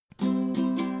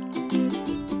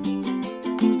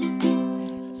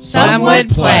Some Would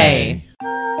Play.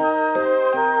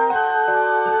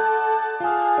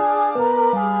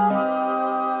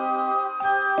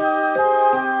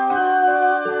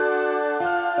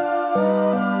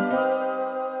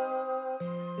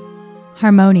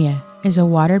 Harmonia is a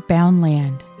water-bound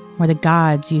land where the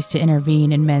gods used to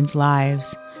intervene in men's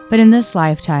lives, but in this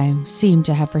lifetime seem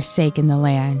to have forsaken the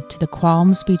land to the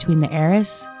qualms between the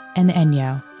Eris and the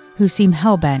Enyo, who seem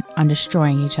hell-bent on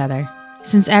destroying each other.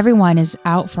 Since everyone is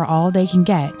out for all they can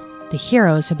get, the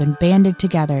heroes have been banded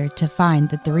together to find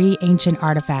the 3 ancient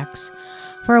artifacts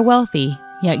for a wealthy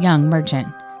yet young merchant.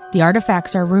 The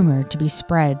artifacts are rumored to be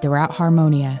spread throughout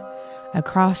Harmonia,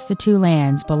 across the 2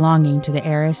 lands belonging to the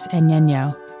Eris and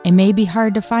Enyo. It may be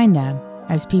hard to find them,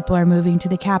 as people are moving to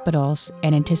the capitals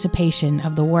in anticipation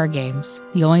of the war games,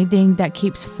 the only thing that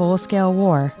keeps full-scale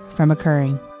war from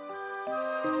occurring.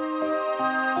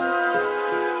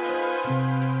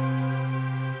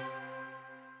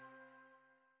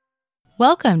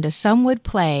 Welcome to Some Would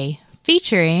Play,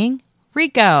 featuring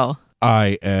Rico.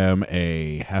 I am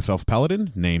a half-elf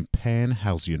paladin named Pan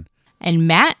Halcyon. And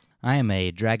Matt. I am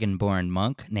a dragonborn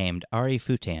monk named Ari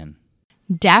Futan.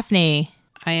 Daphne.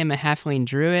 I am a halfling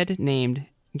druid named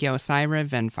Gelsira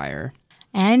Venfire.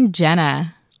 And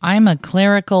Jenna. I'm a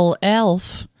clerical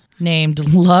elf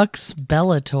named Lux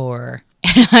Bellator.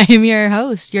 And I'm your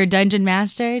host, your dungeon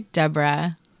master,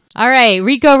 Deborah. All right,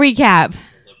 Rico recap.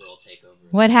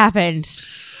 What happened?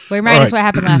 Remind us what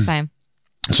happened last time.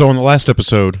 So in the last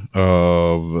episode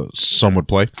of Some Would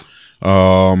Play,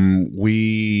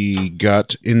 we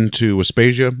got into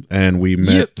Aspasia and we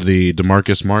met the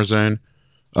Demarcus Marzan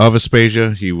of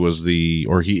Aspasia. He is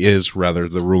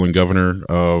the ruling governor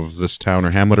of this town or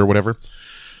hamlet or whatever.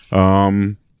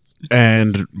 And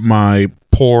my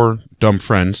poor dumb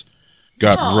friends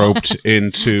got roped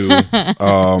into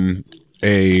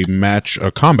a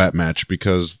combat match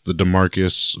because the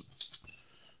Demarcus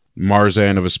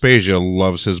Marzan of Aspasia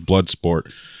loves his blood sport,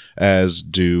 as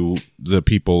do the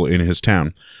people in his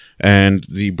town. And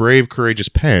the brave, courageous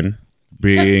Pan,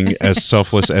 being as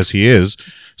selfless as he is,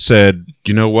 said,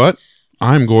 you know what?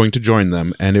 I'm going to join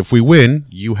them, and if we win,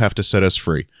 you have to set us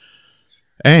free.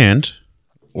 And,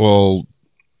 well,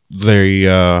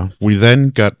 we then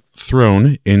got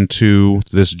thrown into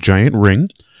this giant ring,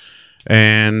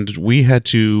 and we had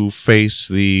to face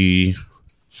the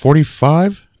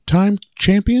 45-time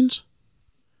champions?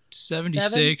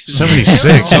 76.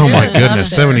 76. Oh my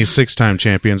goodness. 76-time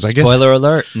champions. I guess. Spoiler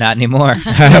alert, not anymore.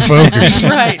 Half ogres.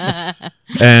 Right.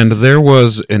 And there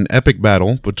was an epic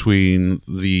battle between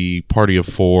the party of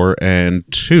 4 and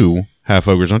 2 half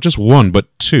ogres. Not just 1, but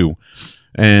 2.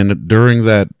 And during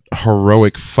that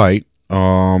heroic fight,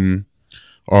 our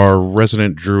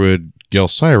resident druid,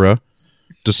 Gelsira,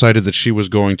 decided that she was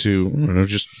going to,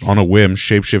 just on a whim,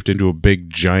 shapeshift into a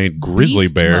big, giant grizzly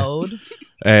Beast bear. mode.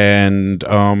 And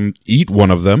eat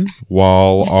one of them,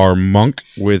 while our monk,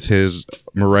 with his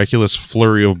miraculous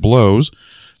flurry of blows,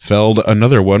 felled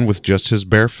another one with just his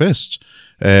bare fist.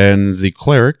 And the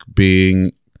cleric,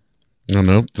 the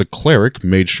cleric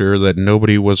made sure that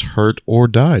nobody was hurt or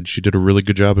died. She did a really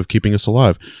good job of keeping us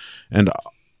alive. And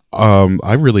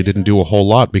I really didn't do a whole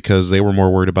lot because they were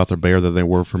more worried about their bear than they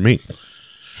were for me.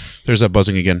 There's that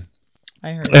buzzing again.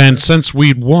 I heard and since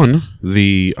we'd won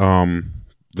the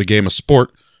game of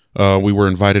sport, we were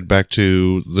invited back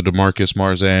to the Demarcus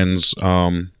Marzan's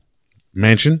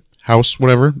mansion, house,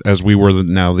 whatever, as we were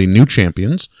now the new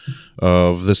champions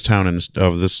of this town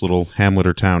of this little hamlet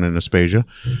or town in Aspasia.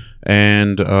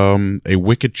 And a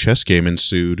wicked chess game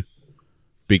ensued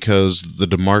because the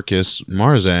Demarcus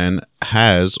Marzan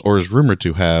has, or is rumored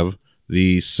to have,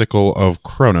 the sickle of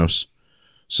Kronos.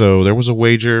 So there was a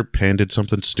wager. Pan did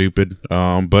something stupid,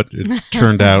 but it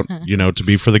turned out, to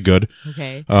be for the good.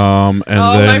 Okay. then,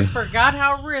 I forgot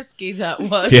how risky that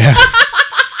was.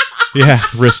 Yeah,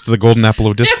 risked the golden apple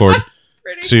of discord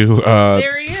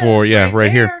There he is,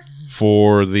 right here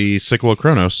for the sickle of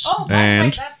Kronos. Oh,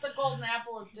 and that's the golden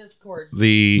apple of discord.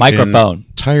 the Microphone.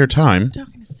 entire time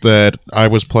that I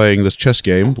was playing this chess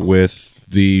game with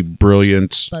the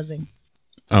brilliant. buzzing.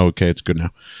 Oh, okay, it's good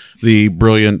now. The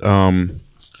brilliant.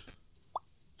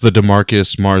 The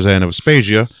Demarcus Marzan of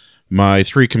Aspasia, my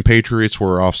 3 compatriots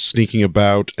were off sneaking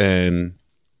about and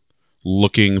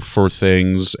looking for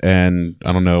things and,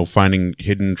 finding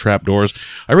hidden trapdoors.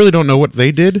 I really don't know what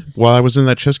they did while I was in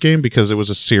that chess game because it was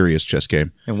a serious chess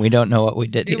game. And we don't know what we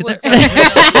did either.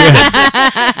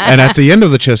 And at the end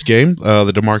of the chess game,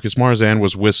 the Demarcus Marzan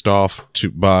was whisked off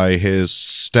by his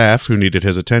staff who needed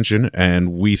his attention,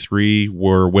 and we 3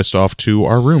 were whisked off to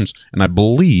our rooms. And I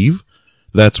believe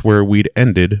that's where we'd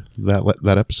ended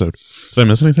that episode. Did I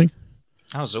miss anything?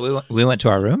 Oh, so we went to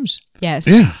our rooms? Yes.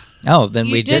 Yeah. Oh, then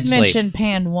You we did sleep. mention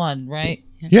Pan 1, right?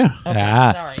 Yeah. Okay,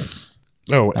 sorry.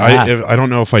 Oh, Ah. I don't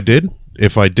know if I did.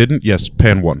 If I didn't, yes,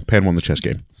 Pan won. Pan won the chess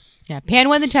game. Yeah, Pan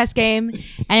won the chess game,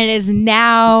 and it is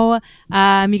now.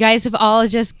 You guys have all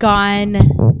just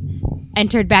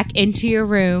entered back into your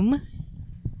room,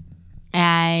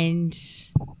 and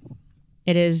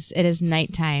it is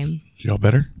nighttime. Y'all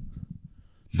better?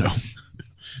 No.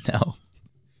 No.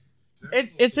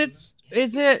 Is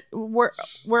it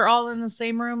we're all in the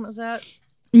same room? Is that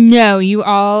No, you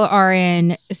all are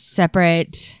in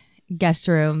separate guest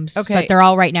rooms. Okay. But they're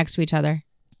all right next to each other.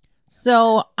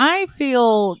 so? I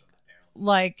feel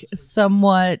like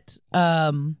somewhat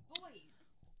under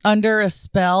a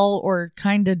spell or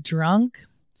kind of drunk.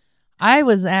 I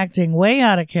was acting way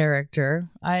out of character.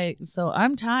 So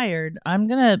I'm tired. I'm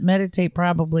gonna meditate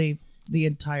probably the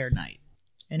entire night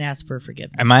and ask for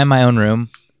forgiveness. Am I in my own room?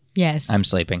 Yes. I'm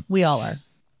sleeping. We all are.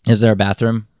 Is there a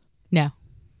bathroom? No.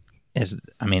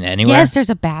 Anywhere? Yes, there's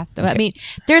a bath. I mean,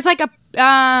 there's like a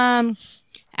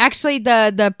actually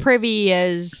the privy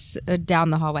is down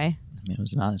the hallway. It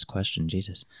was an honest question,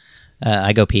 Jesus.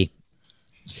 I go pee.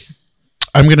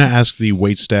 I'm going to ask the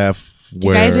waitstaff Do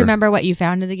you guys remember what you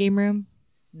found in the game room?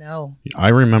 No. I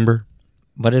remember.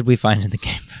 What did we find in the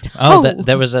game? Oh, Oh.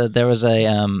 there was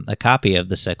a copy of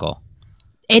the sickle.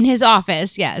 In his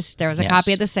office, yes. There was a Yes.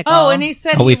 copy of the sickle. Oh, and he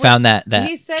said Oh, we he would- found that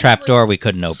he said he trap would- door we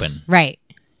couldn't open. Right.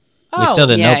 We still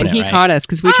didn't Yeah, open and it, he right? caught us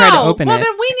because we tried to open well, it.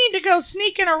 then we need to go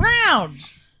sneaking around.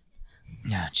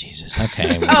 Yeah, Jesus.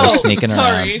 Okay, we'll Oh, go sneaking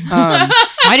sorry. around.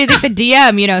 Why do you think the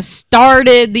DM,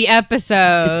 started the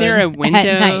episode? Is there a at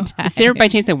window? nighttime? Is there by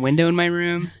chance a window in my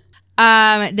room?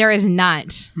 There is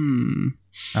not.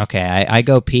 Okay, I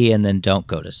go pee and then don't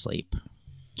go to sleep.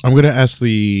 I'm going to ask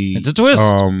the It's a twist.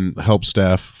 help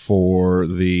staff for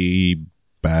the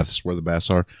baths, where the baths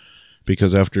are,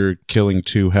 because after killing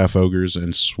 2 half ogres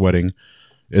and sweating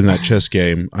in that chess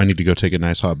game, I need to go take a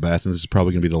nice hot bath, and this is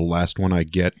probably going to be the last one I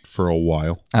get for a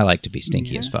while. I like to be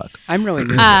stinky as fuck. I'm really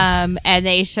nervous. And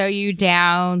they show you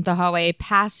down the hallway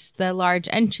past the large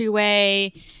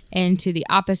entryway into the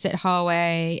opposite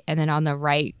hallway, and then on the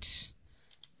right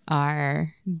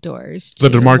are doors. So,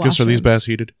 to DeMarcus, are these washrooms. baths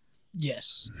heated?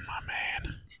 Yes.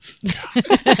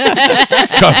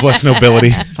 God bless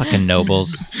nobility. Fucking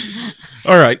nobles.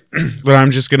 All right, but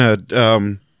I'm just gonna.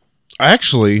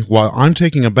 Actually, while I'm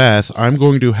taking a bath, I'm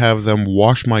going to have them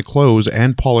wash my clothes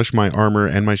and polish my armor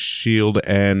and my shield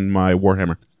and my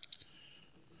warhammer.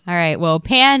 All right. Well,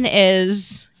 Pan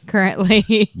is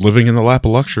currently Living in the lap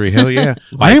of luxury, hell yeah!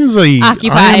 I am the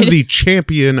Occupied.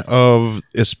 champion of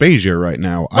Aspasia right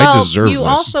now. I Well, deserve you this.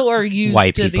 also are used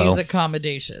White to people. these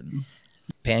accommodations.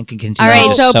 Pan can continue All right,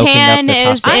 just so soaking Pan up this is in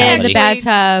hospitality. the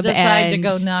bathtub Decide to and-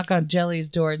 go knock on Jelly's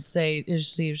door and see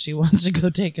if she wants to go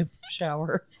take a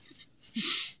shower.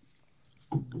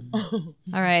 all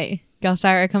right.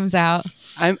 Gelsira comes out.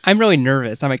 I'm really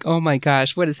nervous. I'm like, oh my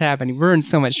gosh, what is happening? We're in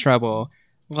so much trouble.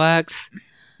 Lux,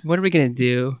 what are we gonna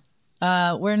do?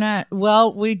 We're not.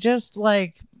 Well, we just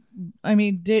I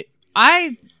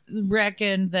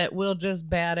reckon that we'll just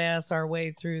badass our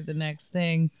way through the next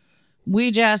thing.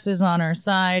 Weejass is on our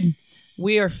side.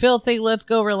 We are filthy. Let's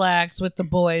go relax with the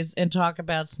boys and talk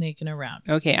about sneaking around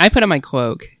Okay, I put on my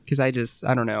cloak because I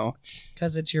don't know.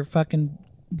 because it's your fucking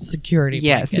security.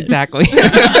 Yes, blanket. exactly.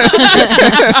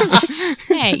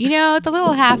 Hey, the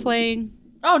little halfling.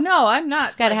 Oh no, I'm not.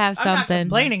 It's gotta have I'm not something.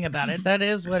 complaining about it. That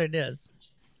is what it is.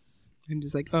 I'm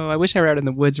just like, oh, I wish I were out in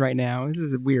the woods right now. This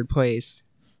is a weird place.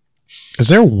 Is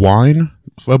there wine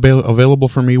available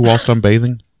for me whilst I'm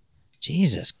bathing?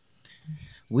 Jesus.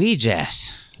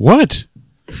 Weejass. What?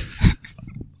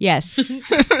 Yes.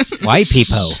 White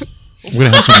people. I'm gonna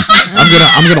have some.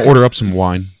 I'm gonna order up some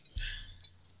wine,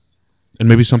 and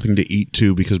maybe something to eat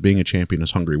too, because being a champion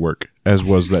is hungry work, as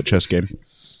was that chess game.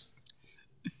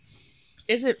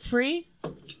 Is it free?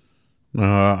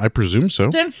 I presume so.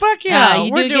 Then fuck yeah,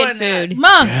 you we're do doing get that. food.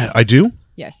 Monk, Yeah, I do.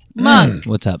 Yes. monk.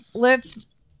 What's up? Let's.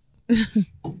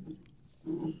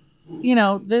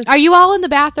 This. Are you all in the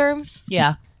bathrooms?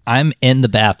 Yeah. I'm in the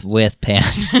bath with Pan.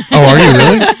 Oh, are you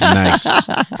really? Nice.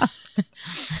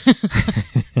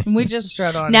 We just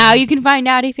strut on. Now it. you can find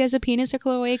out if he has a penis or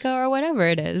cloaca or whatever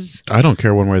it is. I don't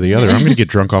care one way or the other. I'm gonna get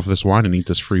drunk off this wine and eat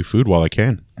this free food while I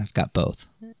can. I've got both.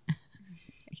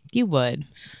 You would.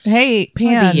 Hey,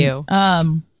 Pan. be you. Cut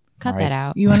All that right.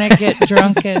 out. You want to get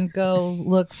drunk and go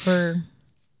look for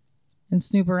and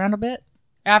snoop around a bit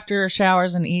after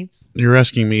showers and eats? You're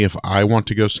asking me if I want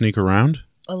to go sneak around?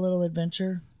 A little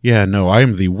adventure. Yeah, no, I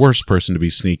am the worst person to be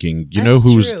sneaking. You know That's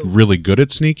who's true. really good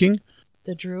at sneaking?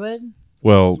 The druid.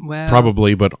 Well, Well-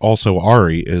 probably, but also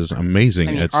Ari is amazing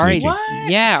I mean, at Ari. sneaking. What?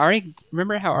 Yeah, Ari.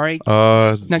 Remember how Ari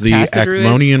snuck The past the druids?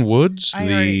 Acmonian Woods,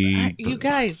 You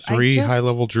guys, I three just-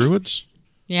 high-level druids,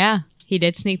 Yeah, he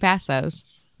did sneak past those.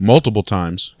 multiple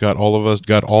times. Got all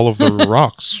of the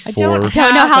rocks I for. don't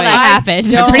Don't know how but that I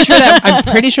happened. I'm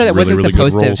pretty sure that Really, wasn't really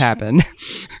good supposed to have rolls. happened.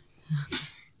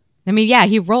 I mean, yeah,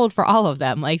 he rolled for all of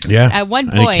them. Like Yeah, at one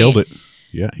and point, he killed it.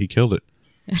 Yeah, he killed it.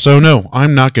 So no,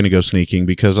 I'm not going to go sneaking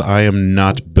because I am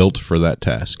not built for that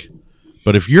task.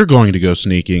 But if you're going to go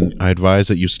sneaking, I advise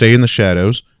that you stay in the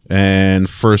shadows and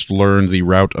first learn the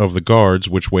route of the guards,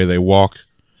 which way they walk,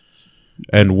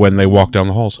 and when they walk down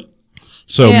the halls.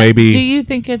 So Yeah, maybe Do you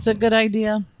think it's a good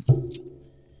idea?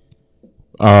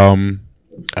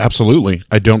 Absolutely.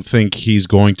 I don't think he's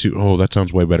going to. Oh, that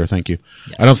sounds way better. Thank you.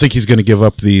 I don't think he's going to give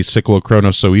up the Sickle of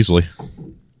Kronos so easily.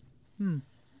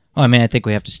 Well, I mean, I think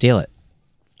we have to steal it.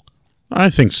 I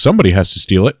think somebody has to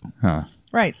steal it. Huh.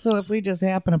 Right. So if we just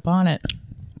happen upon it,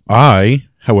 I,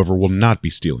 however, will not be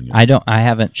stealing it. I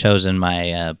haven't chosen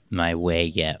my my way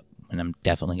yet, and I'm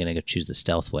definitely going to go choose the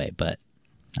stealth way, but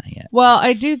not yet. well,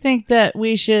 I do think that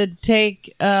we should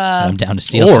take I'm down to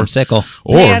steal or- some sickle.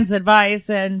 Or Dan's advice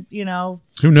and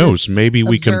who knows? just Maybe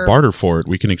we can observe. barter for it.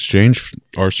 We can exchange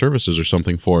our services or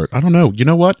something for it. I don't know. You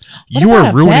know what? What You about are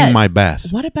a ruining bet? my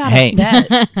bath. What about Hey. a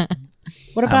bet?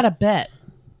 What about a bet?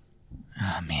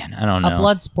 Oh man, I don't know. A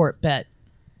blood sport bet.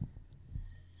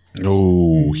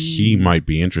 Oh, he might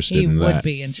be interested He in would that.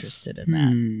 be interested in that.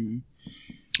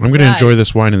 I'm going to Guys. enjoy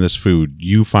this wine and this food.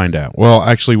 You find out. Well,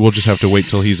 actually, we'll just have to wait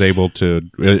till he's able to,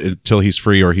 till he's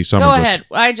free or he summons Go us. ahead.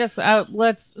 I just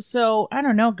let's. So I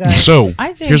don't know, guys. So,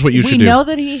 I think here's what you should we do. know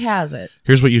that he has it.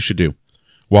 Here's what you should do.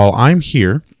 While I'm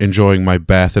here enjoying my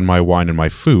bath and my wine and my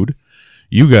food,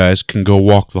 you guys can go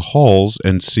walk the halls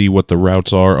and see what the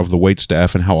routes are of the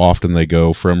waitstaff and how often they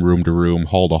go from room to room,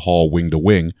 hall to hall, wing to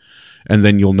wing. And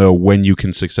then you'll know when you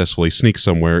can successfully sneak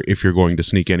somewhere if you're going to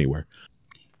sneak anywhere.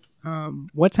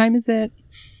 What time is it?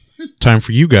 Time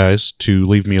for you guys to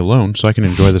leave me alone so I can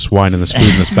enjoy this wine and this food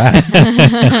and this bath.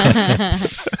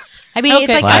 I mean, Okay.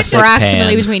 it's like Classic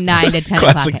approximately Pan. between 9 to 10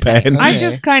 Classic o'clock at Pan. night. I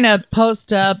just kind of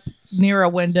post up near a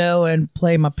window and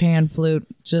play my pan flute,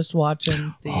 just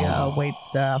watching the wait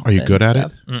stuff. Are you and good at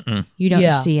stuff. Mm-mm. You don't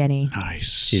Yeah. see any.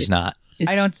 Nice. She's not.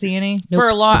 I don't see any for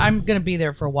a long. I'm gonna be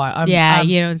there for a while. I'm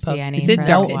You don't see posting. any. Is it for a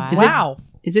dark? while. Is it- Wow.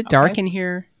 Is it dark Okay. in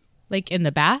here? Like in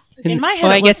the bath? In my head,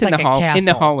 well, it I guess looks in the like a in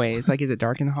the castle. hallways. Like, is it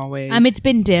dark in the hallways? It's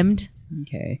been dimmed.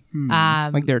 okay.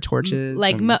 Um, Like there are torches.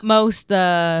 Like and-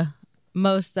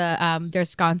 most there's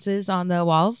sconces on the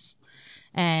walls,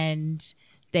 and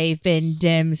they've been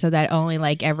dimmed so that only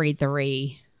like every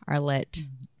 3 are lit.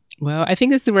 Well, I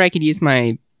think this is where I could use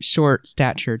my short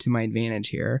stature to my advantage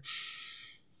here.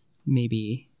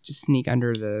 Maybe just sneak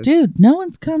under the. Dude, no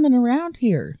one's coming around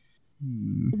here.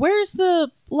 Where's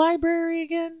the library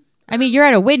again? I mean, you're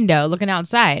at a window looking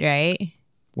outside, right?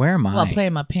 Where am I? Well,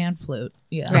 playing my pan flute.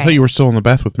 Yeah. I thought you were still in the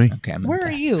bath with me. Okay, I'm in Where the are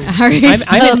back. you? Are you I'm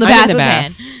still in- in the I'm bath in the with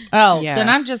bath. man? Oh, Yeah. then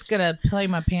I'm just gonna play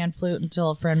my pan flute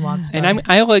until a friend walks by. And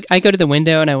I go to the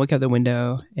window and I look out the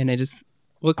window and I just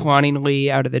look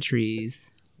longingly out of the trees.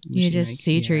 You Wishing just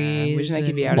see trees. Wishing I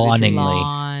could be and out of the trees. Lawningly.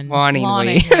 lawn.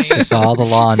 Longingly. She saw all the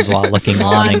lawns while looking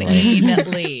longingly.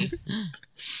 Lawningly.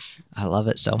 I love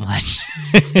it so much.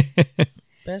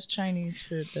 Best Chinese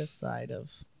food this side of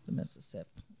the Mississippi.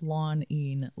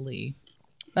 Lawningly.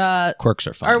 Quirks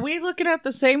are fun. Are we looking at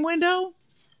the same window?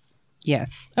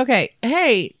 Yes. Okay.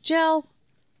 Hey, Jill.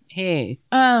 Hey.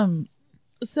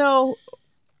 So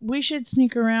we should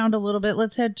sneak around a little bit.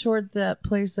 Let's head toward that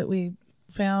place that we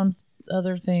found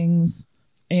other things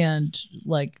and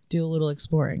like do a little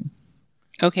exploring.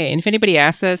 Okay. And if anybody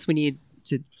asks us, we need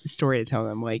a story to tell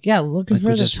them. Like, Yeah, looking Like, for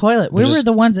we the just- toilet. We we were just-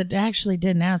 the ones that actually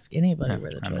didn't ask anybody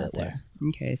where the I'm toilet not there. was.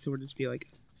 okay, so we'll just be like,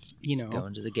 Let's go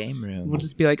into the game room. we'll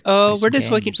just be like, oh, Play we're some just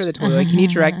looking games. for the toilet.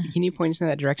 Can you point us in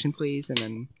that direction, please? And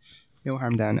then no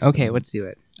harm done. Okay, let's do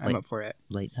it. I'm Like- up for it.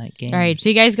 Late night game. All right, so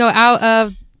you guys go out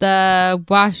of the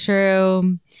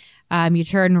washroom. You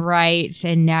turn right,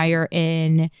 and now you're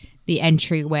in the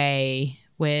entryway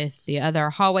with the other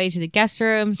hallway to the guest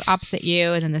rooms opposite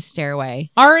you, and then the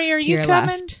stairway Ari, are to you your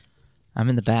coming? left. I'm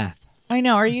in the bath, I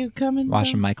know. Are you coming?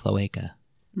 washing my cloaca.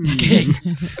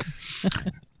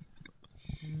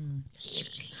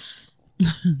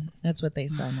 That's what they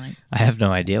sound like. I have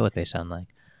no idea what they sound like.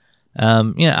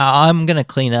 I'm gonna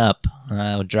clean up,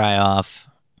 dry off,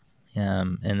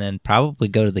 and then probably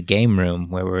go to the game room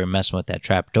where we're messing with that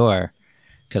trap door.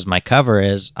 Because my cover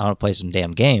is I want to play some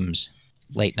damn games,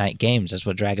 late night games. That's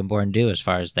what Dragonborn do, as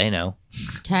far as they know.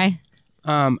 Okay.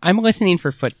 I'm listening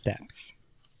for footsteps.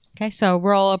 Okay, so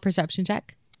roll a perception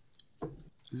check.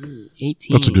 18.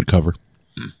 That's a good cover.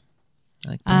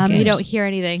 Like You games. don't hear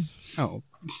anything. Oh.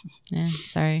 Yeah,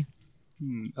 sorry.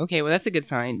 Okay, well, that's a good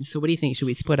sign. So what do you think? Should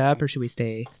we split up or should we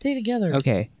stay? Stay together.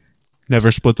 Okay.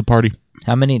 Never split the party.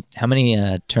 How many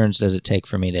turns does it take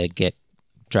for me to get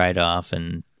dried off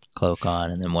and cloak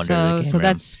on and then wander to the game So room?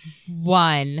 that's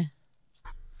 1.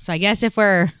 So I guess if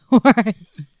we're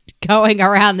going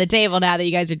around the table now that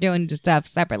you guys are doing stuff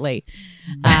separately.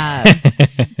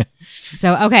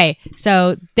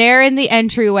 So they're in the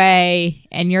entryway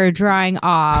and you're drawing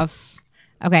off.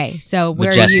 Okay, so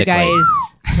where do you Majestically.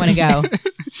 guys want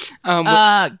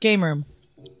to go? Game room.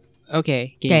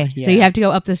 Okay. Okay, yeah. so you have to go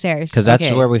up the stairs. Because that's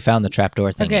Okay. where we found the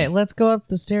trapdoor thing. Okay, let's go up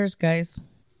the stairs, guys.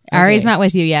 Ari's okay. not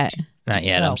with you yet. Not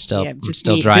yet. No. I'm still Yeah, I'm just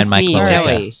still me- drying just my me, cloaca.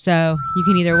 Joey. So you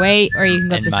can either wait or you can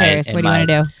go up And the my- stairs. and What do you want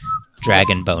to do?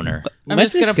 Dragon boner. I'm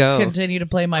Let's just gonna go. continue to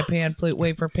play my pan flute.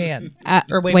 Wait for Pan.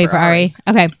 Or Wait for Ari.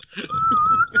 Okay.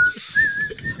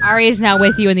 Ari is now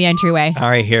with you in the entryway.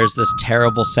 Ari hears this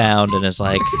terrible sound and is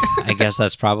like, I guess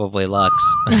that's probably Lux.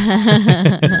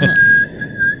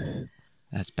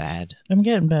 That's bad. I'm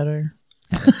getting better.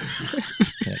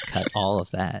 Gonna cut all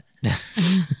of that.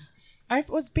 I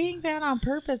was being bad on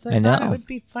purpose. I I thought know. it would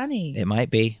be funny. It might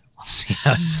be. We'll see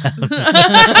how it sounds.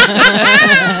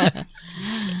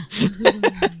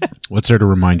 What's there to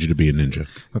remind you to be a ninja?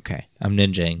 Okay, I'm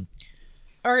ninjaing.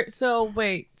 All right. So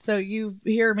wait. So you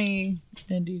hear me,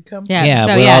 and do you come? Yeah,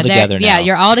 so we're yeah, all together Yeah, now.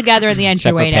 you're all together in the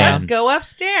Except for entryway Pan. now. Let's go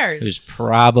upstairs. Who's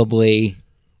probably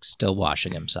still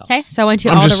washing himself. Okay, so I want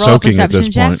you I'm all to just roll a soaking at this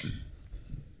perception check. point.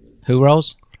 Who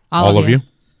rolls? All of you?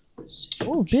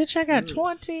 Oh, bitch! I got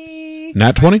 20.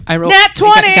 Nat 20? I rolled. Nat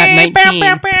 20. I got Bow, 19.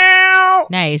 bow, bow.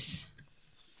 Nice.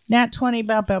 Nat 20.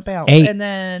 Bow, bow, bow. 8. And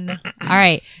then All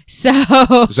right, so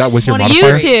Is that with your 20. you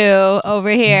modifier? two over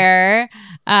here,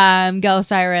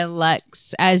 Gelsira and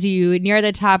Lux, as you near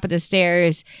the top of the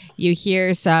stairs, you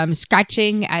hear some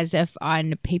scratching as if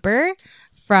on paper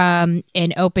from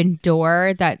an open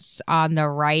door that's on the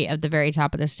right of the very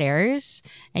top of the stairs,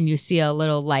 and you see a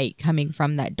little light coming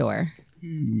from that door.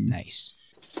 Nice.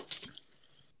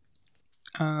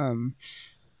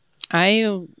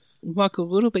 I walk a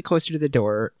little bit closer to the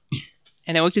door,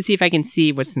 and I look to see if I can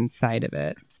see what's inside of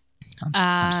it.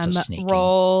 I'm still sneaking.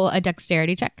 Roll a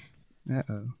dexterity check.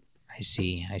 Uh-oh. I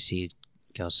see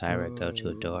Gelsira go to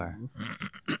a door.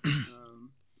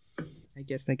 I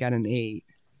guess I got an 8.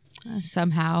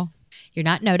 Somehow you're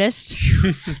not noticed.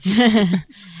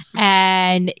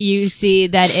 And you see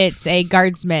that it's a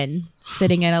guardsman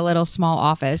sitting in a little small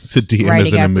office. The DM is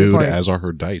writing in a up mood, reports. as are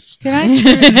her dice. can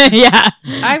I? Yeah.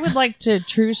 I would like to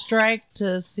true strike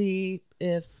to see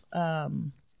if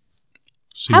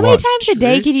See How many what? times a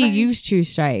day can you Strike? use True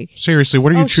Strike? Seriously,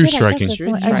 what are you true shit, striking? I, guess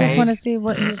True that's what- I just strike. want to see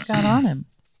what he's got on him.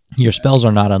 Your spells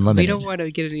are not We unlimited. don't want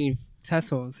to get any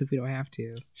tussles if we don't have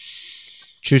to.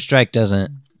 True Strike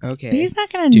doesn't. Okay. He's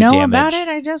not going to Do know damage. about it.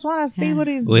 I just want to see Yeah. what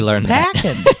he's We learned that.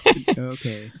 packing.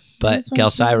 Okay. But This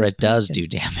one's so Gelsira does packing. do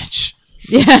damage.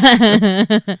 Yeah.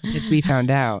 As we found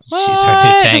out. She's our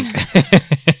new tank.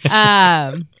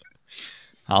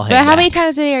 I'll head But how many back.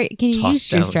 times a day can you Toss use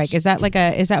True stones. Strike? Is that like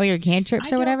is that what your cantrips I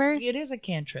or don't- whatever? It is a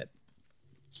cantrip.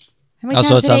 How many Oh, so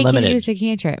times it's a day can unlimited. you use a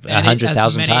cantrip? 100,000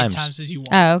 As many times. as you want.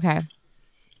 Oh, okay.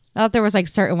 I thought there was like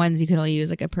certain ones you could only use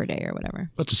like a per day or whatever.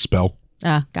 That's a spell.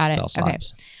 Oh, got Spell it. Okay.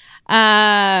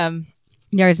 slots.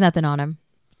 There's nothing on him.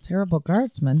 Terrible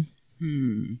guardsman.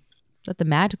 But the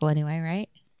magical anyway, right?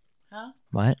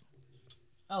 What?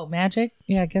 Oh, magic?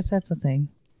 Yeah, I guess that's a thing.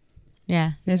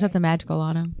 Yeah, there's nothing magical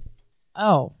on him.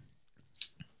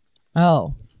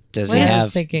 Oh. Does I he was have?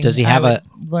 just thinking Does he I have a?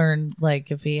 would learn like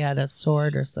if he had a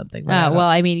sword or something. but I Oh, don't- well,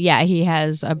 I mean, yeah, he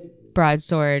has a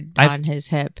broadsword I've- on his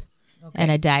hip and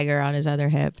a dagger on his other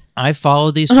hip. I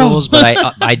follow these rules,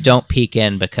 but I don't peek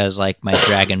in because like my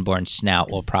dragonborn snout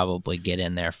will probably get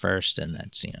in there first, and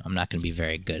that's I'm not going to be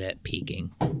very good at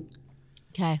peeking,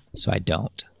 Okay. so I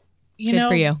don't. You Good know,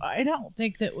 for you. I don't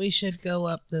think that we should go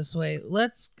up this way.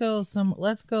 Let's go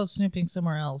snooping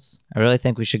somewhere else. I really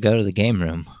think we should go to the game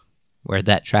room where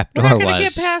that We're trapdoor not going to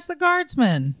was. get past the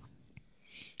guardsman.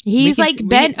 He's can like s- we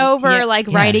bent can- over, yeah, like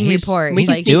Yeah, writing he's- reports. we He's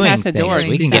can like sneak doing past the things. door. We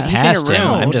He's can in- get he's in a past him. room.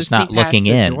 I'm We'll just just not sneak past looking the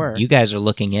in. door. You guys are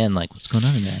looking in, like what's going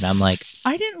on in there? And I'm like,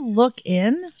 I didn't look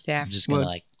in. Yeah. I'm just gonna well,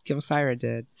 like Gelsira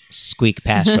did. squeak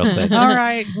past real quick. All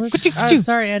right.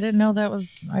 Sorry, I didn't know that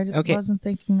was. I Okay. wasn't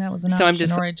thinking that was an So option. I'm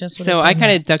just. or I just would So have I done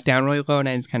kind that. of duck down really low, and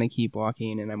I just kind of keep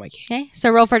walking, and I'm like, Okay, so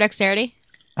roll for dexterity.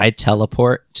 I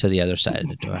teleport to the other side of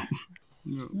the door.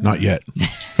 Not yet.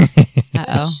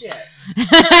 Uh-oh.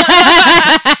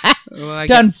 well,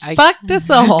 done fucked us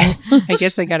all. I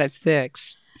guess I got a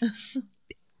 6.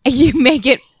 You make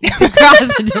it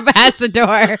across to pass the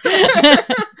door.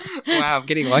 Wow, I'm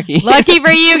getting lucky. Lucky for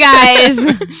you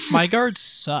guys. My guards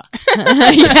suck.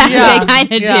 Yeah, they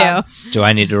kind of Yeah. do. Do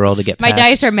I need to roll to get My past?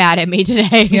 dice are mad at me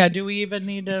today. Yeah, do we even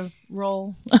need to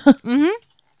roll? Mm-hmm.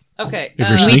 Okay. If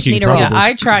you're we each sneaking, need a roll. probably.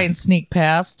 I try and sneak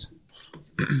past.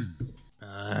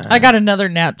 I got another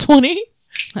nat 20.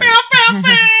 All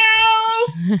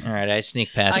right, I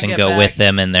sneak past I and get go back. with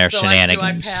them in their So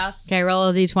shenanigans. do I pass? Okay, roll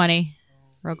a d20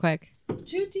 real quick.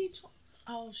 2d20.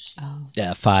 Oh, shit.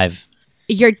 Yeah, 5.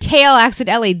 Your tail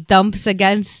accidentally thumps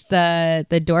against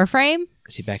the door frame,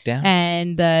 Is he back down?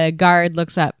 and the guard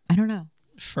looks up. I don't know.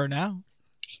 For now,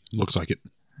 Looks like it.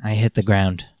 I hit the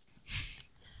ground.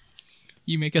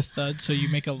 you make a thud, so you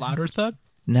make a louder thud.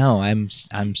 No, I'm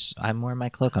wearing my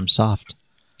cloak. I'm soft.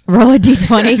 Roll a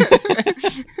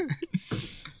d20.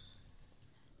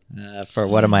 For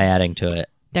what am I adding to it?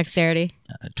 Dexterity.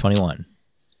 21.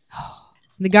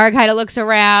 The guard kind of looks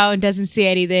around, doesn't see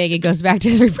anything, and goes back to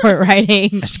his report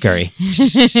writing. I scurry.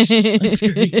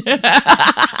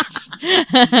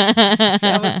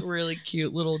 That was a really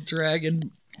cute little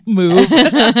dragon move.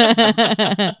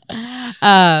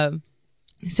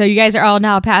 So you guys are all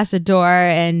now past the door,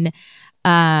 and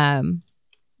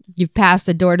you've passed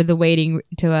the door to the waiting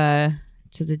to a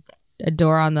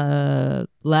door on the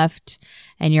left,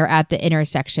 and you're at the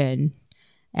intersection.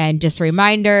 And just a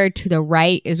reminder, to the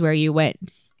right is where you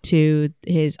went to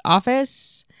his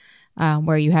office,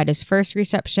 where you had his first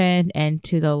reception, and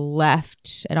to the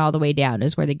left and all the way down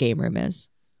is where the game room is.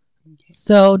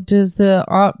 So does the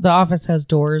office has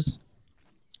doors?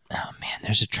 Oh man,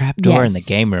 there's a trap door in the Yes.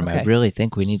 game room. I Okay. really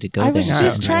think we need to go I there. was No,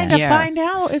 just trying to yeah. find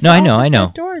out if No, the I know, office I know.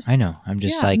 had doors. I know. I'm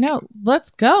just like no,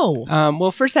 let's go.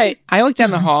 Well, first I look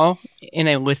down the hall and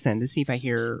I listen to see if I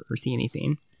hear or see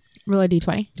anything. Roll a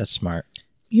d20. that's smart.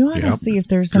 You ought to Yep. see if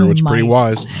there's any Druid's mice. pretty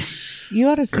wise. You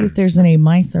ought to see if there's any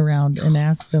mice around and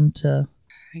ask them to.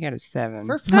 I got a 7.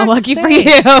 For How fuck's lucky for sake.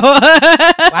 you.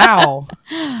 Wow.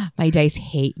 My dice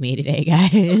hate me today,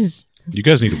 guys. You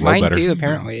guys need to roll Mine better. too,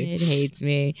 apparently. It hates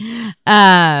me.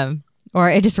 Or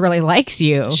it just really likes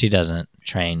you. She doesn't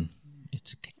train.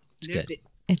 It's good.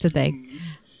 It's a thing.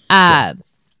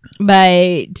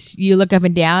 But you look up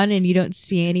and down and you don't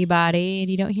see anybody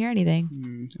and you don't hear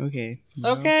anything. Okay.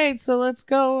 Okay, so let's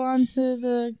go on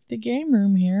to the game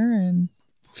room here, and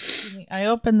I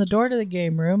open the door to the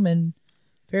game room and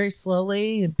very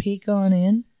slowly and peek on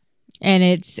in. And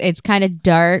it's kind of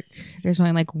dark. There's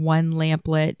only like one lamp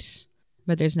lit,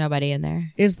 but there's nobody in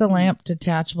there. Is the lamp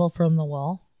detachable from the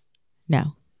wall?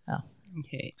 No.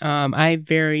 Okay. I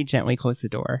very gently close the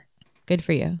door. Good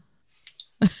for you.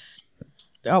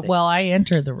 Oh, well, I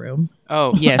enter the room.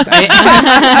 Oh, yes.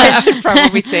 I should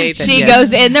probably say that. She yes.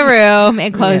 goes in the room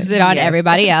and closes it on Yes.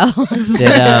 everybody else.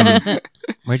 Did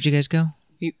where'd you guys go?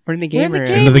 We're in the game We're in the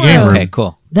room. Into the game room. Okay,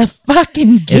 cool. The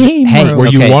fucking Is- game hey, room. Where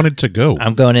Okay. you wanted to go.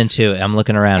 I'm going into. I'm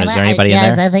looking around. Is there anybody in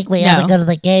Yes, there? I think we No. have to go to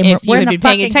the game room. If you We're in had the been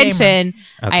paying fucking game room. attention,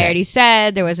 I Okay. already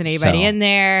said there wasn't anybody So- in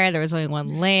there. There was only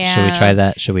one lamp. Should we try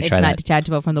that? Should we It's try not that?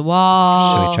 detachable from the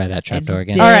wall. Should we try that trapdoor It's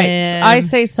again? All right, dim. I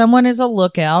say someone is a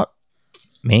lookout.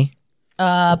 Me?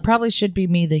 Probably should be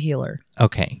me, the healer,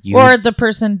 Okay. You or the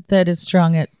person that is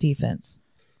strong at defense.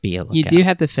 be a lookout. You do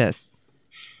have the fists.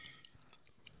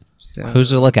 So,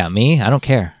 Who's the lookout? Me? I don't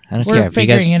care. I don't We're care. If you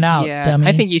figuring guys, it out, yeah, dummy.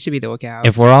 I think you should be the lookout.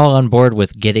 if we're all on board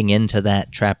with getting into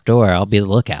that trapdoor, I'll be the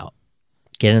lookout.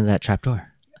 Get into that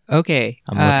trapdoor. Okay.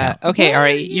 I'm a lookout. Okay, Why all are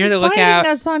right. you You're the fighting lookout.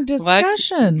 us on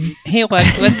discussion. Hey,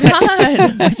 let's God.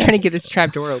 I was trying to get this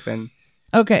trap door open.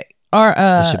 Okay,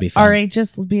 This should be fun. RA,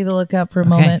 just be the lookout for a Okay.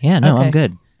 moment. Yeah. No, Okay. I'm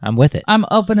good. I'm with it. I'm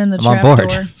opening the I'm on trap board.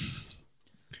 door.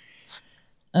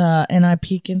 And I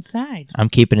peek inside. I'm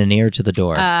keeping an ear to the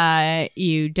door.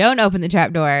 You don't open the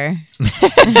trap door.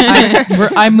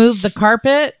 I move the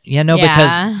carpet. yeah. No,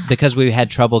 Yeah. because we had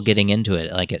trouble getting into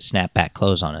it. Like it snapped back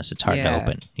closed on us. It's hard to Yeah.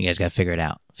 open. You guys got to figure it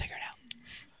out. Figure it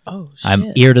out. Oh, shit.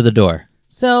 I'm ear to the door.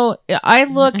 So I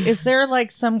look. Is there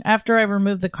like some after I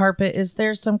remove the carpet? Is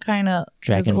there some kind of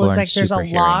does it look Dragonborn like there's a super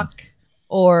hearing. lock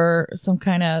or some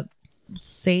kind of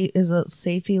safe? Is it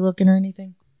safety looking or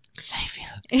anything?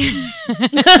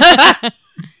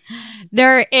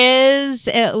 There is,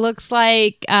 it looks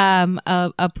like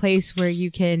a place where you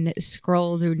can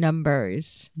scroll through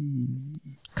numbers.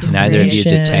 Can either of you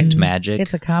detect Combinations. magic?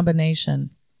 It's a combination.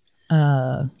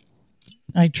 I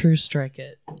true strike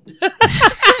it.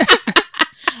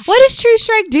 What does True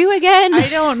Strike do again? I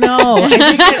don't know. I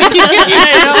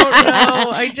don't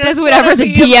know. I just Does whatever wanna the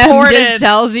be DM important. just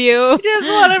tells you. Just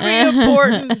want to be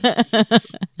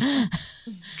important.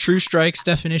 True Strike's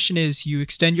definition is you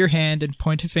extend your hand and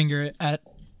point a finger at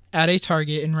a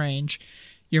target in range.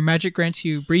 Your magic grants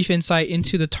you brief insight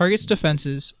into the target's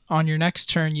defenses. On your next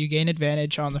turn, you gain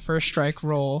advantage on the first strike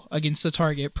roll against the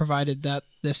target, provided that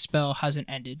this spell hasn't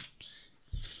ended.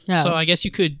 Oh. So I guess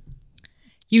you could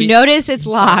You get notice it's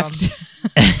insight locked.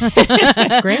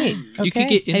 Great. you could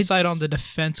get insight It's- on the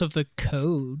defense of the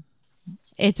code.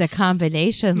 It's a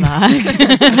combination lock.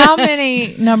 How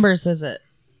many numbers is it?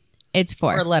 It's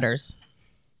 4. Or letters?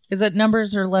 Is it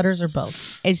numbers or letters or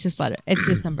both? It's just letter. It's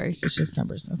just numbers. It's just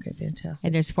numbers. Okay, fantastic.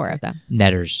 And there's 4 of them.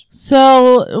 Netters.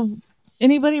 So,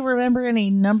 anybody remember any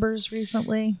numbers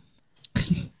recently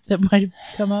that might have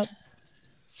come up?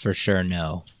 For sure,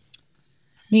 no.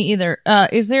 Me either.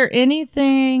 Is there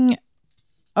anything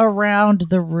around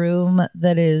the room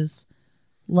that is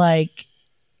like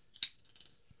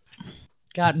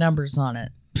got numbers on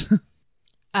it?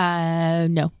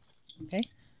 No.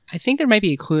 I think there might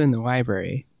be a clue in the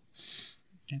library.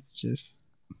 That's just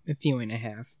a feeling I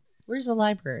have. Where's the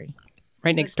library?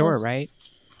 Right Is it next door, close? right?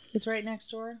 It's right next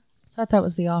door. I thought that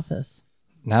was the office.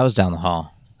 That was down the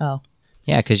hall. Oh,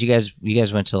 Yeah, because you guys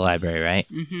went to the library, right?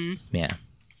 Mm-hmm. Yeah.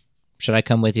 Should I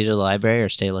come with you to the library or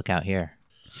stay look out here?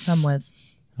 come with.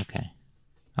 Okay.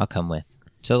 I'll come with.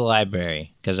 To the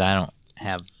library, because I don't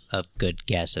have a good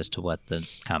guess as to what the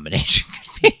combination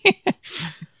could be.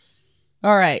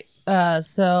 All right.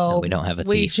 So No, we don't have a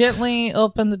we thief. gently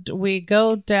open we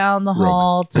go down the Rogue.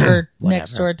 hall to or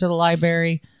next Whatever. door to the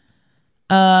library.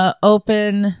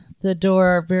 Open the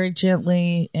door very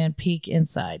gently and peek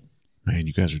inside. Man,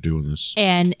 you guys are doing this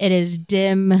And it is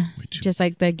dim, way too, just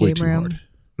like the way game too room. hard.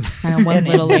 Kind of one And-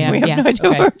 little lamp. We have Yeah. no idea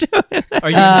what we're doing. Are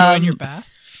you enjoying your bath?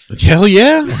 Hell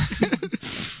yeah!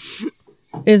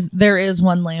 There is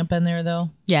one lamp in there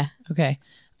though? Yeah. Okay.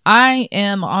 I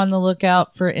am on the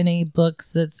lookout for any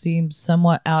books that seem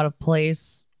somewhat out of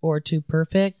place or too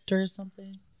perfect or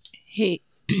something. Hey,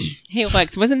 hey,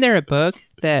 Lex, wasn't there a book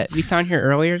that we saw in here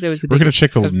earlier? There was a We're big, gonna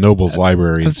check the Noble's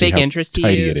library and of see big how interest to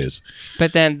tidy you. it is.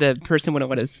 but then the person wouldn't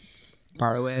let us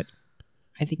borrow it.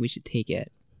 I think we should take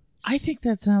it. I think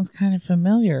that sounds kind of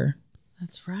familiar.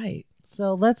 That's right.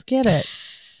 So let's get it.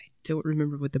 Don't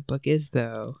remember what the book is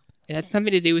though. It has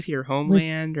something to do with your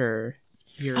homeland or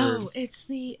your. Oh, it's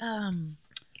the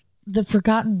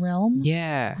Forgotten Realm.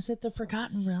 Yeah, Is it the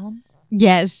Forgotten Realm?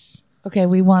 Yes. Okay,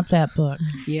 we want that book.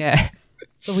 yeah.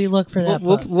 So we look for that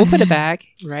We'll book. put it back,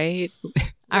 right? All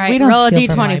right. We don't Roll a steal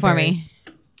from d20 for me. libraries.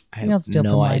 I We don't have steal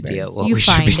no from idea libraries. what You we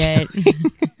should find be doing.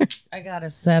 it. I got a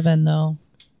 7 though.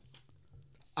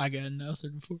 I got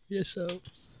nothing for you, so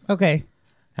Okay.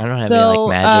 I don't have So, any like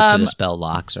magic to dispel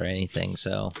locks or anything,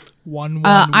 so one.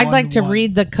 I'd like to one.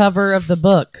 read the cover of the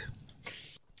book.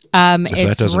 If that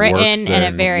It's doesn't written work, in a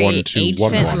then very 1, 2,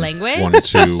 1, ancient 1. language. 1,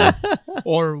 2.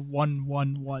 or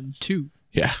 1112.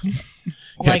 Yeah.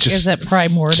 Like, just is it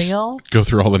primordial? go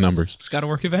through all the numbers. It's got to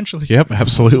work eventually. Yep,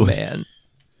 absolutely. man.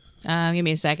 Give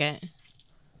me a second.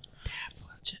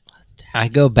 I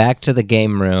go back to the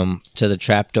game room to the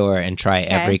trapdoor and try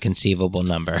every conceivable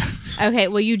number. Okay,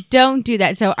 well, you don't do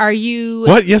that. So are you...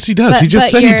 What? Yes, he does. But- he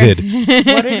just but said he you're- did.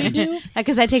 What did he do?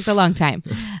 Because that takes a long time.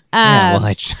 Yeah, well,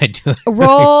 I do it.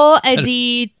 Roll a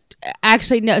d...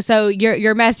 Actually, no. So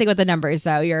you're messing with the numbers,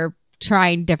 though. You're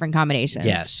trying different combinations.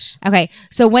 Yes. Okay.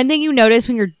 So one thing you notice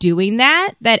when you're doing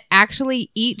that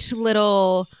actually each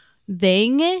little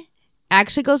thing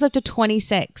actually goes up to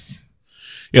 26.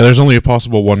 Yeah, there's only a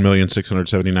possible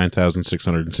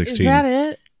 1,679,616 Is that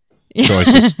it?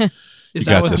 choices. Is You that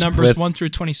got with this. numbers With- 1 through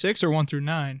 26 or 1 through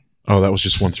 9? Oh, that was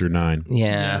just 1 through 9.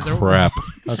 Yeah. there- Crap.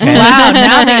 Okay. Wow,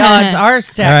 now the odds are All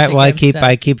stacked. right. Well, I against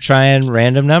us. keep trying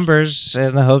random numbers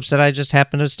in the hopes that I just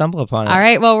happen to stumble upon it. All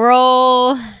right. Well,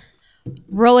 roll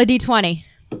a d20.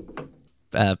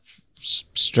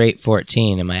 Straight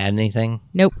 14. Am I adding anything?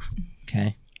 Nope.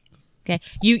 Okay. Okay.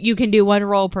 You can do one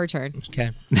roll per turn.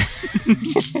 Okay.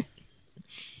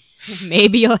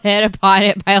 Maybe you'll hit upon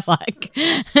it by luck.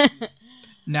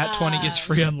 Nat 20 gets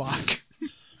free unlock.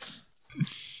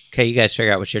 Okay. You guys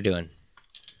figure out what you're doing.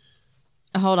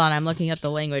 Hold on. I'm looking up the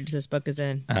language this book is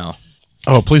in. Oh.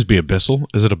 Oh, please be abyssal.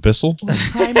 Is it abyssal?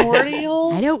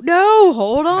 Primordial? I don't know.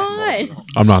 Hold on.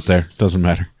 I'm not there. Doesn't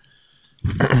matter.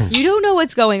 You don't know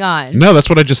what's going on. No, that's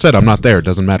what I just said. I'm not there. It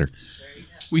doesn't matter.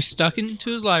 We stuck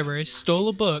into his library, stole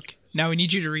a book. Now we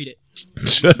need you to read it.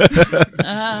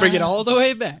 Bring it all the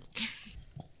way back.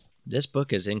 This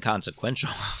book is inconsequential.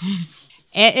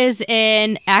 It is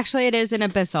in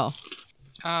Abyssal.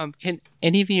 Can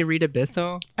any of you read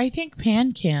Abyssal? I think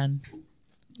Pan can.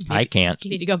 I can't.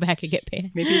 You need to go back and get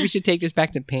paid. Maybe we should take this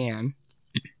back to Pan.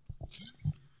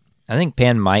 I think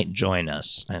Pan might join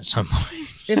us at some point.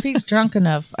 If he's drunk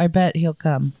enough, I bet he'll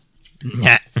come.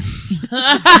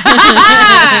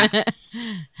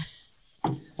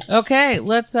 Okay,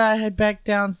 let's head back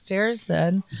downstairs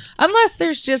then. Unless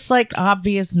there's just like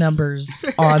obvious numbers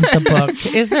on the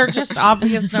book. Is there just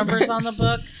obvious numbers on the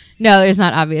book? No, there's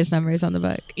not obvious numbers on the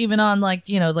book. Even on like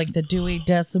the Dewey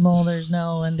Decimal, there's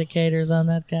no indicators on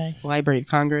that guy. Library of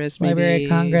Congress, maybe. Library of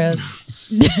Congress.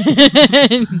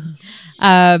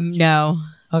 No.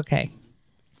 Okay.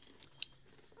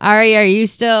 Ari, are you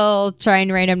still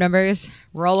trying random numbers?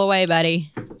 Roll away,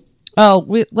 buddy. Oh,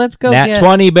 let's go Nat get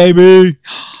 20, baby.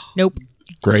 Nope.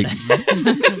 Great.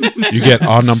 You get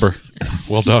our number.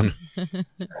 Well done.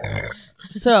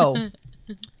 So,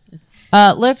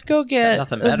 let's go get.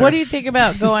 Nothing better. What do you think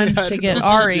about going to get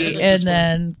Ari and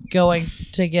then going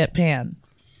to get Pan?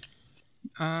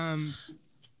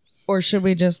 Or should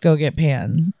we just go get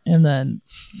Pan and then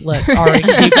let Ari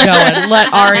keep going?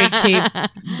 Let Ari keep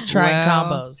trying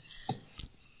combos.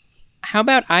 How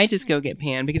about I just go get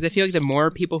Pan? Because I feel like the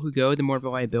more people who go, the more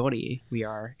reliability we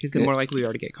are. Because the more likely we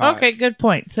are to get caught. Okay, good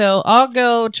point. So I'll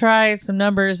go try some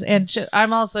numbers, and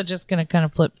I'm also just going to kind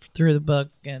of flip through the book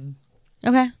and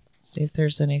Okay. see if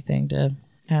there's anything to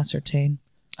ascertain.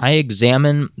 I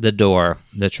examine the door,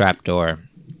 the trap door.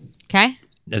 Okay.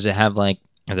 Does it have like,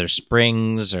 are there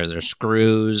springs? Are there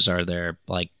screws? Are there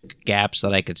like gaps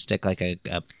that I could stick like a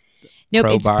Nope,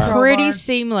 crowbar? it's pretty Crowbar.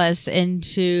 seamless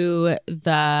into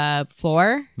the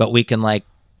floor. But we can like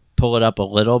pull it up a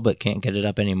little, but can't get it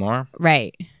up anymore.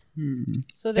 Right.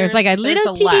 So There's like a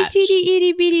little latch.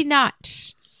 itty bitty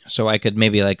notch. So I could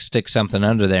maybe like stick something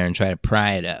under there and try to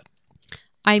pry it up.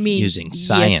 I mean, Using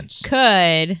science. You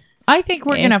could. I think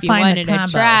we're if going to you find the wanted to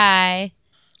combo. try.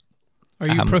 Are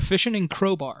you proficient in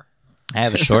crowbar? I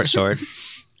have a short sword.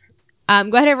 Go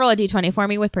ahead and roll a d20 for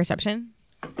me with perception.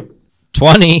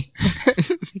 20.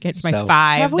 It's my So-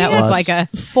 5. Have we That had was like a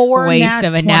 4 waste nat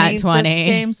of a nat 20s 20. this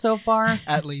game so far.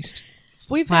 At least.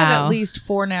 We've had Wow. at least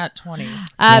 4 nat 20s.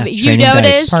 Yeah, you training dice.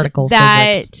 notice Particle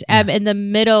that physics. in the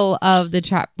middle of the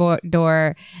trap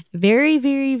door, very,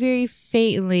 very, very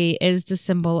faintly is the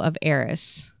symbol of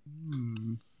Eris.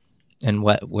 And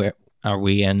where are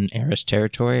we in Eris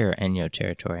territory or Enyo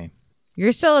territory?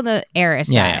 You're still in the Eris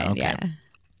Yeah, side. okay. Yeah.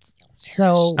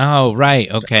 So, Oh, right.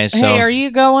 Okay. So, hey, are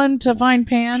you going to find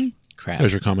Pan? crap.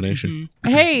 There's your combination.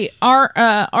 Hey,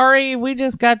 Ari, we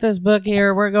just got this book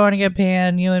here. We're going to get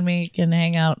Pan. You and me can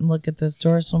hang out and look at this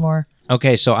door some more.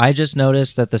 Okay, so I just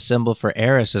noticed that the symbol for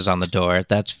Eris is on the door.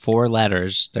 That's 4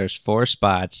 letters. There's 4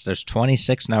 spots. There's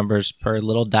 26 numbers per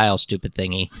little dial stupid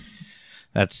thingy.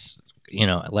 That's,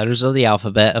 letters of the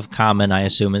alphabet of common, I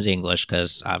assume, is English,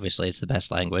 because obviously it's the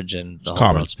best language and the whole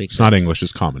Common. world speaks It's not English,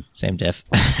 it's common. Same diff.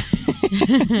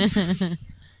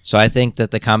 So I think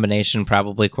that the combination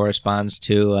probably corresponds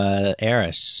to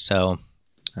Eris. So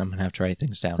I'm going to have to write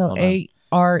things down. So Hold on.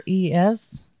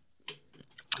 ARES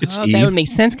It's Oh, E. that would make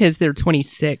sense because there are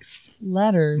 26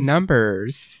 letters.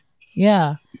 numbers.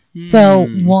 Yeah. So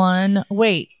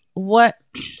what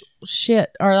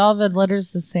shit? Are all the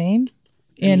letters the same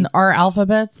in our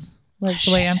alphabets? Like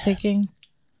the way I'm thinking?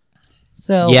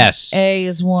 So Yes. A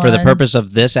is 1. For the purpose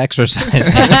of this exercise,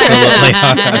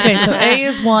 absolutely. Okay, so A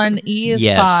is 1, E is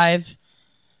Yes. 5.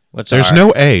 What's There's R?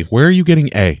 no A. Where are you getting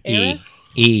A? Eris?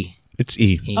 E. It's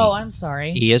E. E. Oh, I'm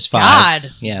sorry. E is 5.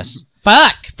 God. Yes.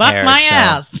 Fuck There, my so-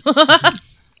 ass.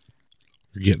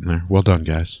 You're getting there. Well done,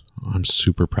 guys. I'm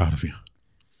super proud of you.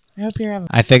 I hope you're having.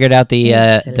 I figured out the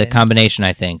Excellent. combination,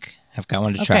 I think. I've got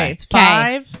one to try. Okay, it's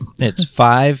 5. It's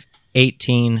 5,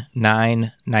 18,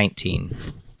 9, 19.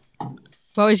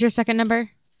 What was your second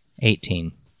number?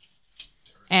 18.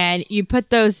 And you put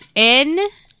those in,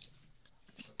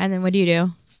 and then what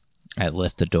do? I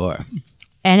lift the door.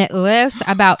 And it lifts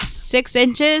about 6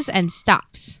 inches and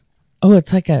stops. Oh,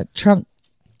 it's like a trunk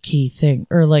key thing,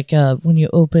 or like when you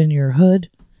open your hood,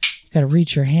 you gotta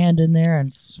reach your hand in there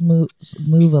and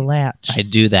move a latch. I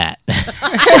do that.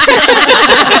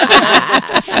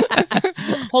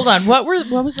 Hold on, what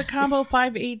was the combo?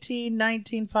 5, 18,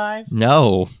 19, 5?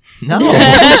 No. What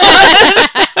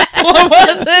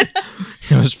was it?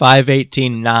 It was 5,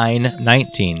 18, 9,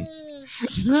 19.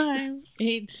 5,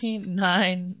 18,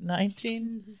 9,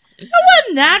 19. It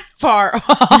wasn't that far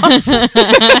off.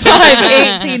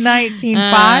 5, 18, 19,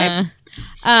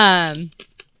 5.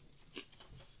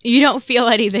 You don't feel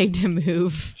anything to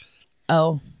move.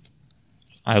 Oh.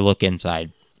 I look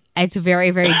inside. It's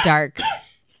very, very dark,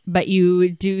 but you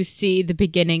do see the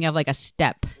beginning of like a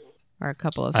step or a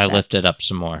couple of I steps. lift it up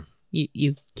some more.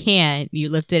 You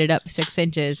lifted it up 6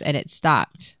 inches and it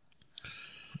stopped.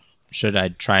 Should I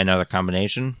try another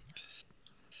combination?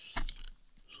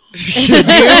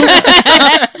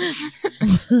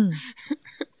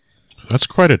 That's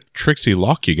quite a tricksy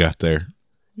lock you got there.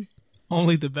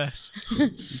 Only the best.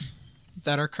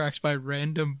 that are cracked by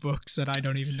random books that I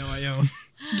don't even know I own.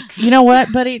 You know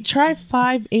what, buddy? Try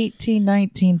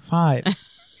 5-18-19-5.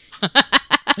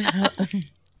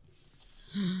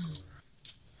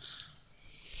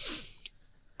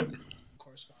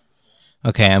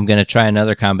 Okay, I'm going to try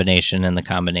another combination in the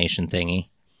combination thingy.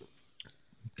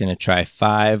 I'm going to try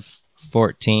 5,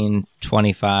 14,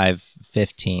 25,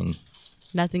 15.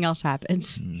 Nothing else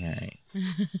happens. All right.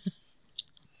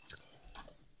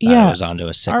 Yeah. I was onto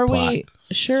a sick Are plot. we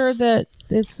sure that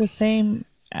it's the same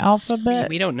alphabet?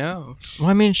 We don't know. Well,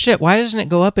 I mean, shit, why doesn't it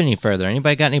go up any further?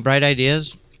 Anybody got any bright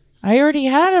ideas? I already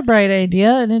had a bright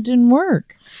idea and it didn't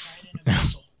work.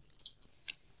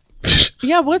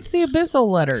 Yeah, what's the abyssal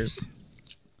letters?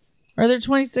 Are there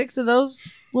 26 of those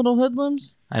little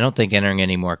hoodlums? I don't think entering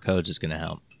any more codes is going to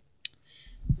help.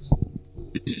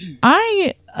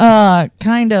 I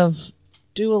kind of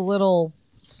do a little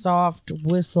soft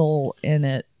whistle in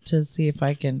it to see if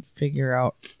I can figure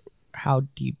out how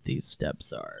deep these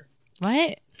steps are.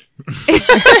 What?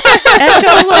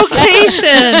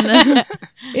 Echolocation!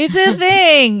 It's a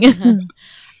thing!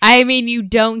 I mean, you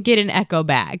don't get an echo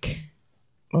back.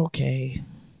 Okay.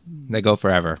 They go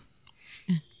forever.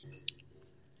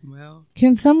 Well,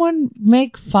 Can someone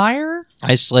make fire?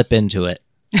 I slip into it.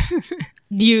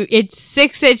 It's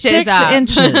 6 inches 6 up.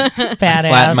 inches, fat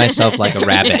Flatten ass. myself like a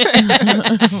rabbit.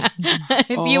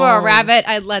 If you were a rabbit,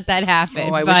 I'd let that happen.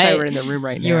 I wish but I were in the room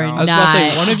right you were now. I was about to say,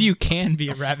 Not- one of you can be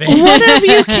a rabbit. One of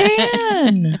you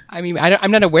can. I mean,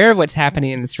 I'm not aware of what's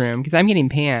happening in this room because I'm getting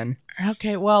pan.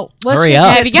 Okay, well, let's Hurry just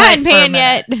up. Have you sit gotten tight for a pan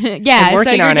yet? minute. Yeah, I'm so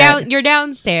working you're on down. it. You're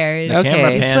downstairs. The Okay.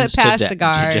 camera You pans slip past to the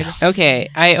guard. Okay,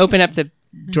 I open up the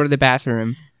door to the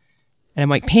bathroom, and I'm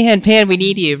like, Pan, we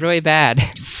need you really bad.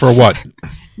 For what?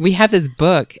 We have this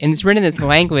book, and it's written in this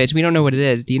language. We don't know what it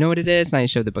is. Do you know what it is? And I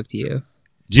showed the book to you.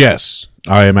 Yes,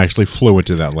 I am actually fluent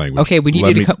in that language. Okay, we need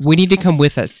Let you me- to we need to come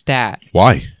with us, stat,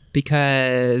 Why?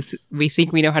 because we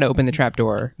think we know how to open the trap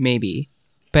door, maybe.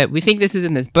 But we think this is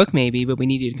in this book, maybe. But we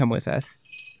need you to come with us.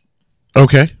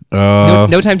 Okay.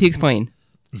 No time to explain.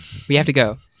 We have to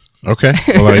go. Okay.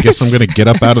 Well, I guess I'm going to get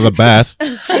up out of the bath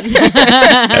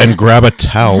and grab a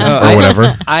towel or whatever.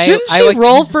 Shouldn't she like-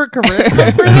 roll for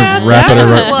charisma for that? wrap That it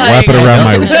was around, like- wrap it around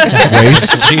my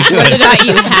waist Whether or not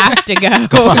you have to go.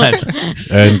 Come on.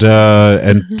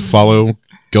 and follow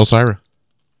Gilcyra.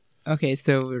 Okay,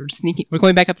 so we're sneaking. We're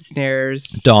going back up the stairs.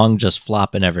 Dong just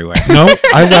flopping everywhere. No,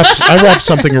 I wrap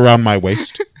something around my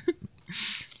waist.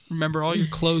 Remember, all your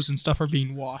clothes and stuff are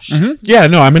being washed. Yeah,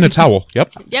 no, I'm in a towel.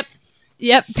 Yep.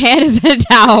 Yep. Pan is in a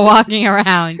towel walking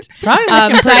around. Probably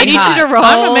looking So I pretty need hot. you to roll.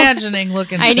 I'm imagining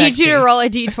looking I need you sexy. to roll a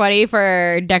d20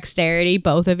 for dexterity,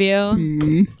 both of you,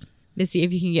 Mm. to see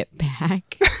if you can get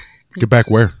back. Get back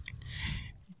where?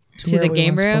 to where the we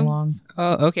game once room? belonged.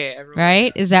 Oh, okay. I rolled-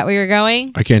 Right? Is that where you're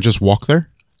going? I can't just walk there?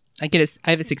 I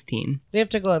have a 16. We have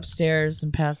to go upstairs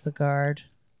and pass the guard.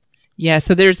 Yeah,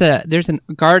 so there's a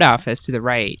guard office to the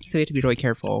right, so you have to be really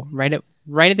careful. Right at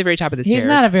the very top of the stairs. He's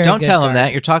not a very Don't good tell him guard.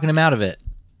 that. You're talking him out of it.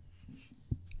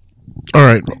 All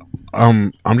right.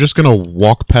 I'm just going to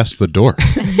walk past the door.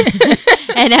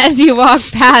 And as you walk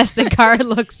past, the guard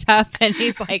looks up and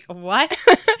he's like, "What?"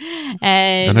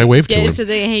 And I wave to gets him.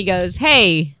 he goes,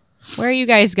 "Hey, where are you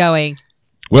guys going?"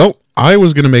 Well, I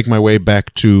was going to make my way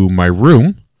back to my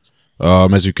room.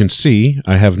 As you can see,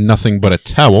 I have nothing but a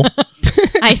towel.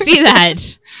 I see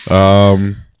that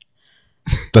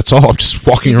That's all. I'm just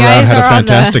walking You around. guys Had a are on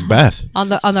the- fantastic bath. on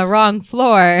the wrong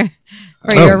floor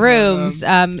for Oh. your rooms.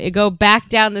 You go back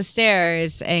down the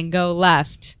stairs and go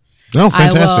left. No,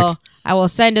 fantastic. I will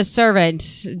send a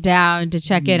servant down to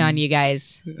check in on you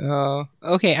guys. Oh,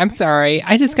 okay. I'm sorry.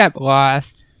 I just got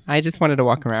lost. I just wanted to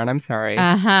walk around. I'm sorry.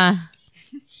 Uh-huh.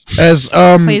 As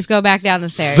Please go back down the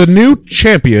stairs. the new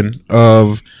champion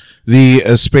of the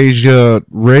Aspasia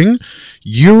ring,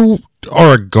 you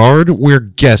are a guard. We're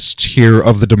guests here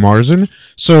of the Demarzen,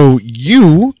 so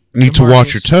you need to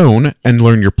watch your tone and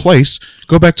learn your place.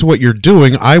 Go back to what you're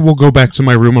doing. I will go back to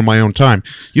my room on my own time.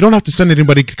 You don't have to send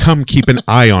anybody to come keep an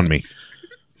eye on me.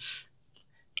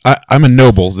 I'm a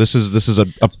noble. This is a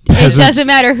It peasant. doesn't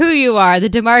matter who you are. The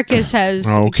Demarcus has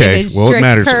Okay, given well, it strict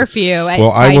matters. curfew.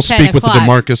 Well, I by will 10 speak with the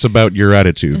o'clock. Demarcus about your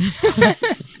attitude.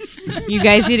 You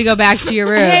guys need to go back to your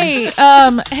rooms.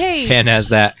 Hey, Pan has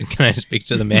that. Can I speak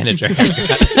to the manager?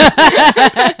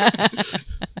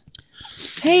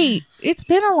 hey, it's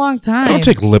been a long I time. don't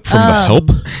take lip from the help.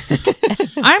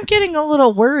 I'm getting a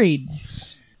little worried.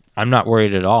 I'm not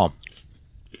worried at all.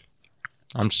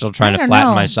 I'm still trying I to don't flatten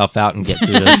know. myself out and get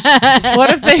through this.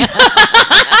 What if they?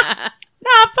 No,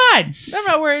 I'm fine. I'm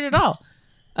not worried at all.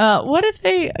 What if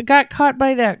they got caught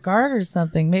by that guard or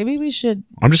something? Maybe we should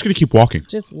I'm just going to keep walking.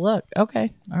 just look.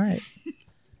 Okay. All right.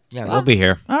 Yeah, we'll be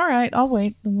here. All right. I'll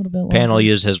wait a little bit longer. Pan will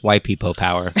use his white people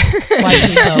power.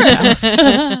 White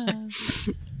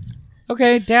people.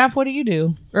 Okay, Daff, what do you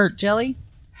do? Or Jelly?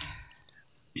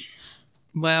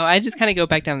 Well, I just kind of go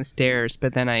back down the stairs,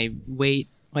 but then I wait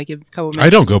like a couple minutes. I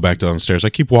don't go back down the stairs. I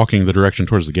keep walking the direction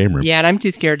towards the game room. Yeah, and I'm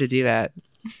too scared to do that.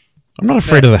 I'm not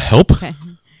afraid of the help. Okay.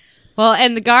 Well,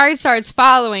 and the guard starts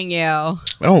following you. All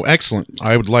Oh, excellent.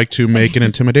 I would like to make an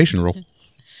intimidation roll.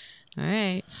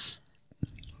 right.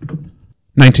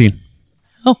 19.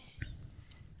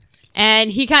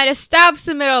 And he kind of stops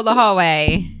in the middle of the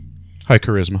hallway. High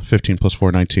charisma. 15 plus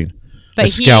 4, 19. But I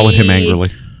scowl at him angrily.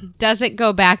 Doesn't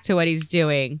go back to what he's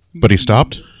doing. But he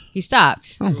stopped? He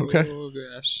stopped. Oh, okay. Oh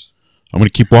gosh. I'm going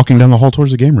to keep walking down the hall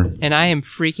towards the game room. And I am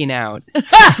freaking out. I'm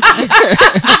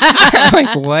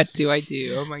like, what do I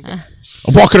do? Oh my god.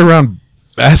 I'm walking around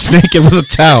ass naked with a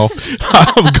towel.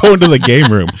 I'm going to the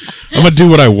game room. I'm going to do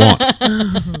what I want.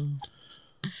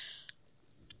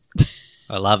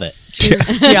 I love it.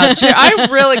 Cheers. Yeah, I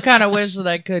really kind of wish that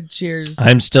I could cheers.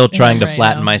 I'm still trying to Right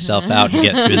flatten now. myself out and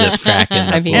get through this crack in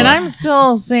the I mean- floor. And I'm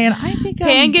still saying, I think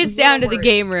Pan gets down to the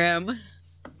game room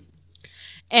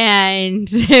and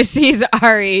sees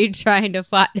Ari trying to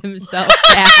flatten himself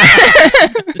down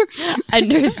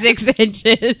under 6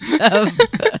 inches of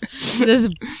this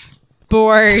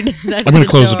board. That's I'm going to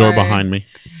close the door behind me.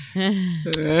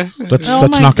 That's Oh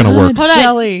my not going to work. God, Hold on.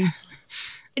 Jelly.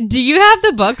 Do you have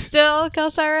the book still,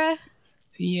 Kelsara?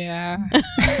 Yeah.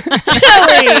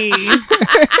 Jelly.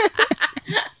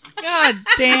 God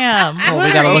damn. Oh, What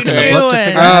we gotta are look you in the book to doing?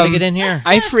 figure out how to get in here.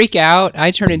 I freak out.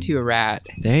 I turn into a rat.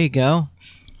 There you go.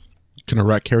 Can a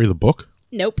rat carry the book?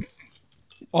 Nope.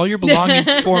 All your belongings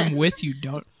form with you,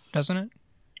 doesn't it?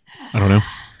 I don't know.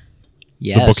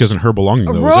 Yes. The book isn't her belonging,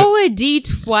 though, Roll a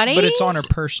d20. But it's on her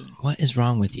person. What is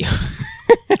wrong with you?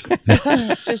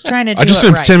 Just trying to do I just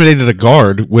it right. intimidated a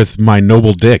guard with my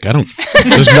noble dick.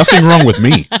 There's nothing wrong with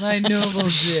me. My noble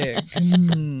dick.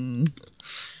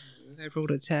 I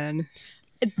rolled a 10.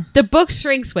 The book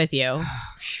shrinks with you.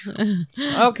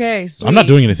 Okay, sweet. I'm not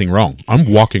doing anything wrong.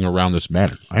 I'm walking around this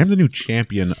matter. I am the new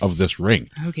champion of this ring.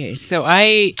 Okay, so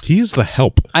I He's the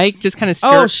help. just kind of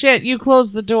Oh, shit. You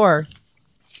closed the door.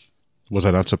 Was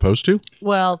I not supposed to?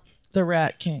 Well, the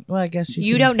rat can't. Well, I guess you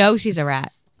You can- don't know she's a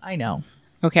rat. I know.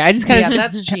 Okay, I just kind Yeah, of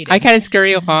that's cheating. I kind of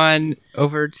scurry on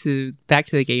over back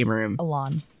to the game room.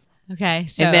 Alon. Okay,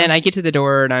 so And then I get to the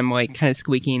door and I'm like kind of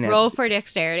squeaking. roll for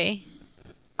dexterity.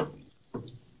 I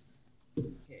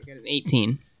got an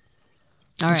 18.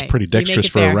 All It's right. pretty You make dexterous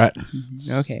it for there. a rat.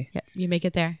 Okay. Yep, you make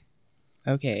it there.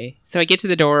 Okay. So I get to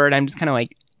the door and I'm just kind of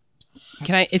like,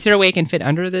 is there a way I can fit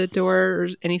under the door or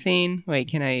anything? Like,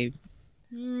 can I?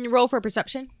 Roll for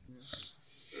perception.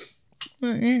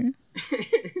 I'm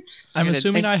got a-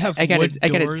 assuming I have I got a- wood I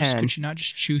got a doors. 10. Could you not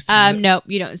just chew through it? No,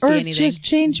 you don't see Or anything. just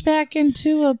change back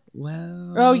into a.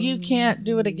 Well. Oh, you can't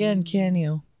do it again, can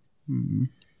you?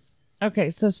 Okay,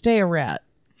 so stay a rat.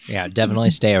 Yeah,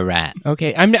 definitely stay a rat.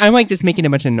 Okay. I'm like just making a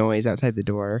bunch of noise outside the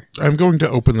door. I'm going to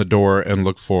open the door and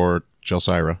look for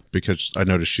Jelsira because I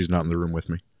noticed she's not in the room with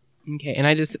me. Okay. And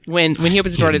I just when he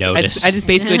opens the door, You I notice. just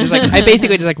basically just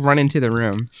like run into the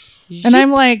room. And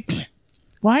I'm like,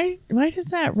 why does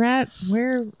that rat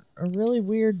wear a really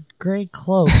weird gray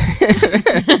cloak?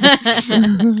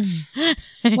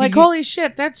 Like, holy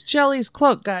shit, that's Jelly's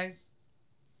cloak, guys.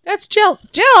 That's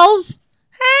Jell's.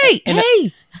 Hey,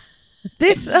 hey.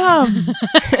 This can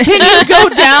you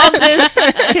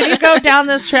go down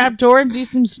this trap door and do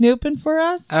some snooping for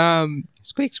us?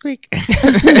 Squeak, squeak.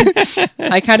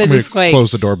 I kind I'm of going just to like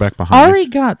close the door back behind me. Ari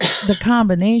got the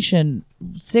combination,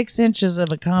 6 inches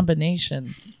of a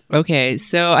combination. okay.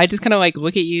 So I just kind of like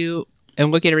look at you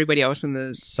and look at everybody else in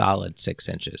the Solid 6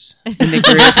 inches. group.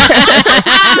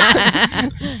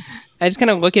 I just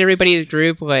kind of look at everybody in the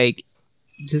group like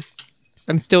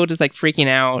I'm still just like freaking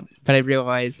out, but I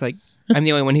realize like I'm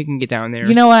the only one who can get down there.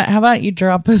 You know what? How about you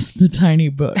drop us the tiny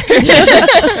book? It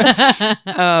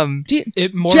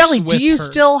morphs Jelly, with do you her.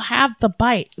 still have the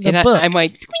and book? I'm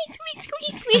like squeak,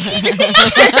 squeak, squeak,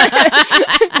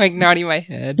 squeak, like nodding my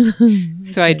head.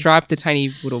 So I dropped the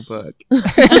tiny little book.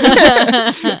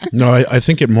 No, I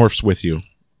think it morphs with you.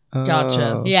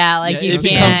 Gotcha. Oh. Yeah, like Yeah, you it can't.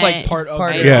 becomes like part of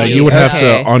Part it. of Yeah, it. you would have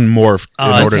Okay. to unmorph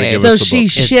Oh, in order to okay. give So us the she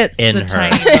book. shits in the her.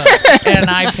 tiny book, and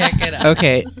I pick it up.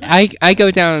 Okay, I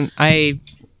go down. I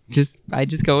just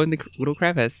go in the little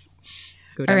crevice.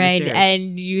 Go down All the right, stairs.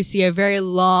 and you see a very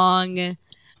long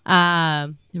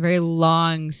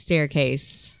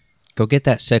staircase. Go get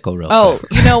that sickle real Oh,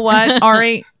 quick. you know what,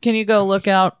 Ari? Can you go look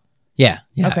out? Yeah.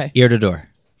 Okay. Ear to door.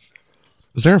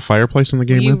 Is there a fireplace in the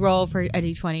game You room? roll for a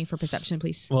d20 for perception,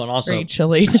 please. Well, and also Very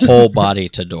chilly. whole body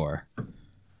to door.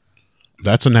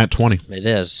 That's a nat 20. It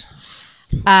is.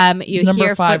 You Number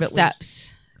hear 5 at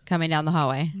footsteps coming down the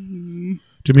hallway.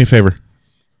 Do me a favor.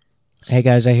 Hey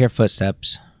guys, I hear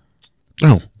footsteps.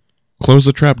 Oh, close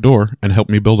the trap door and help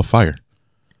me build a fire.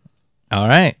 All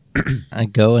right. I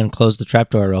go and close the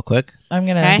trapdoor real quick. I'm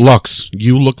gonna. Okay. Lux,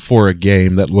 you look for a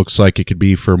game that looks like it could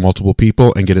be for multiple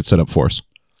people and get it set up for us.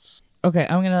 Okay,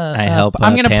 I'm gonna. I help,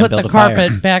 I'm gonna Pam put build the a fire.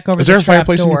 carpet back over Is the there a trap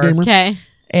fireplace in your door game room? Okay.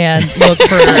 and look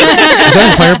for. Is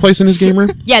there a fireplace in his game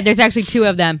room? Yeah, there's actually 2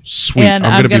 of them. Sweet. and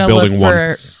I'm going to be building look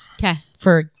one. Okay.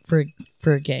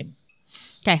 for a game.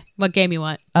 Okay. What game you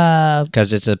want?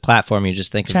 Because it's a platform, you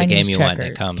just think of the Chinese game you want and it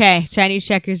checkers. comes. Okay. Chinese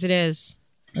checkers it is.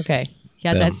 Okay.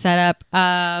 Got Boom. that set up.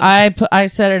 I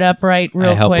set it up right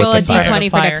real I help quick. with roll a the fire. d20 for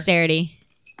Fire. dexterity.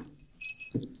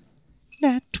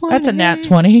 That's a nat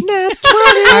 20. All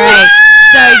right.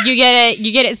 So you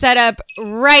get it set up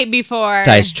right before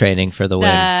Dice training for the win.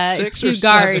 the 6 or 2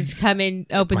 guards come in,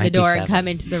 open Might the be door, and 7. come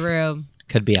into the room.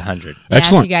 Could be 100. They ask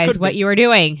Excellent. you guys what you were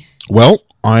doing Well,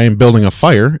 I'm building a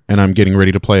fire and I'm getting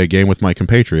ready to play a game with my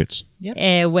compatriots.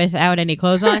 without any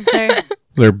clothes on, sir.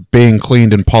 They're being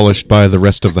cleaned and polished by the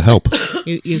rest of the help.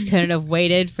 You couldn't have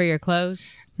waited for your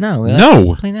clothes. No. we No.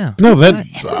 let- Play now. No,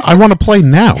 that's I want to play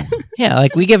now. Yeah,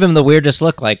 like we give him the weirdest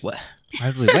look like, what? Why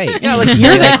did we wait? Yeah, like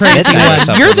you're the Like crazy midnight or one.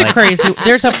 something, You're the like- crazy.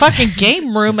 There's a fucking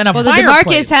game room and a Well, the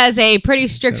fireplace. DeMarcus has a pretty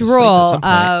strict Go to sleep at rule some point.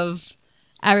 of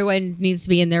everyone needs to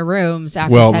be in their rooms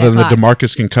after Well, 10 then the o'clock.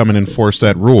 DeMarcus can come and enforce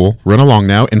that rule. Run along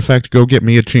now. In fact, go get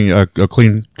me a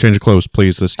clean change of clothes,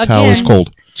 please. This towel is Again.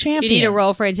 cold. Champions. You need a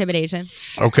roll for intimidation.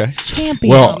 Okay.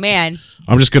 champions. Well- Oh, man.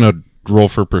 I'm just going to roll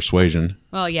for persuasion.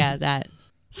 Well, yeah, that.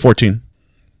 14.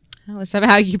 Oh,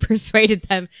 somehow you persuaded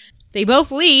them. They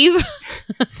both leave.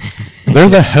 They're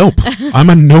the help. I'm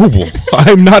a noble.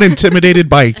 I'm not intimidated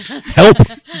by help.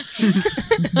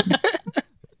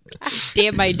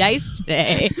 Damn my dice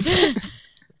today.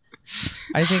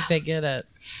 I think they get it.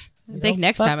 I think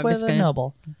next time I'm just going gonna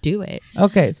noble. do it.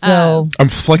 Okay, so I'm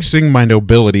flexing my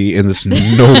nobility in this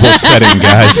noble setting,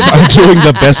 guys. I'm doing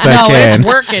the best I no, can. it's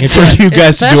working For you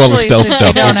guys to do all the Especially stealth since stuff.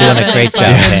 you don't You're doing have a great any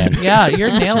job, fucking- Pan. Yeah, you're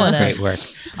nailing Great it. work.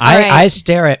 right. I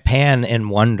stare at Pan in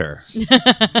wonder.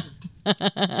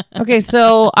 Okay,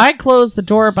 so I close the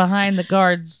door behind the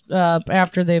guards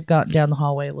after they've gotten down the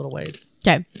hallway a little ways.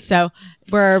 Okay, so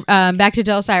we're back to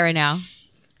Delsira now.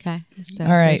 Okay, so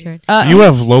All right. your turn. You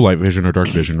have low light vision or dark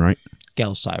vision, right?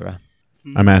 Gelsira.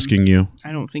 I'm asking you.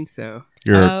 I don't think so.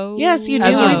 You're Oh, Yes, you do.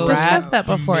 As a We've rat, discussed that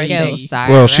before. I think. Delsira.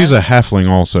 well, she's a halfling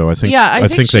also. I think. Yeah, I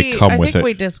think they come with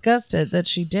we it. discussed it that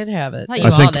she did have it. I thought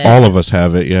you I think did. all of us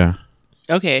have it. Yeah.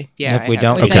 Okay, yeah. If we I have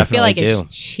don't, it. Which we I feel like definitely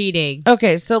is cheating.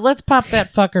 Okay, so let's pop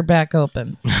that fucker back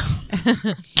open.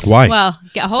 Why? Well,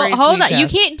 hold Very on. sweet You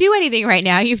test. can't do anything right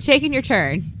now. You've taken your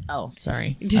turn. Oh,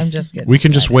 sorry. I'm just kidding. we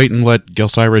can just wait and let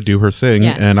Gelsira do her thing,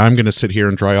 Yeah. and I'm going to sit here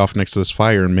and dry off next to this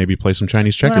fire and maybe play some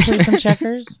Chinese Want checkers. to play some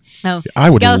checkers? Oh, I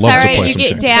would love to Gelsara, play you some get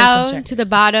checkers. down Play some to the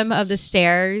bottom of the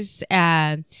stairs,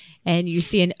 and you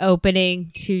see an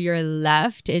opening to your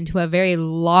left into a very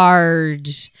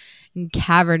large and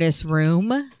cavernous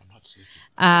room.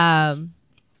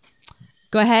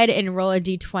 Go ahead and roll a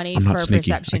d20 I'm not for sneaky.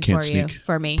 perception I can't for you, sneak,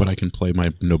 for me. but I can play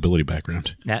my nobility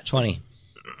background. Nat 20.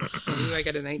 Ooh, I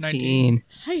got a 19.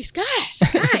 Hey, guys,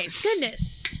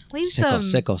 goodness. Leave Sickle, some.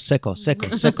 sickle, sickle,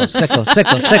 sickle, sickle, sickle,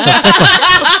 sickle, sickle, sickle.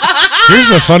 Here's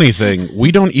the funny thing.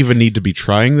 We don't even need to be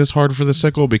trying this hard for the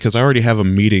sickle because I already have a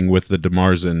meeting with the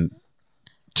Demarzen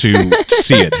to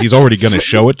see it. He's already going to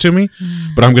show it to me,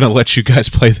 but I'm going to let you guys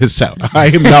play this out. I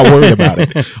am not worried about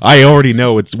it. I already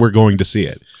know we're going to see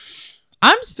it.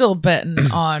 I'm still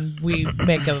betting on we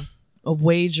make a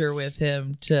wager with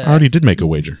him to. I already did make a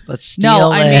wager. Let's steal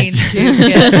no, I it. mean to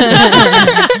get.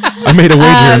 I made a wager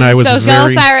and I was so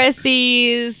very... Gelsira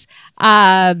sees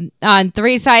on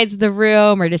 3 sides of the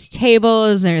room are just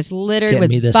tables and it's littered Get with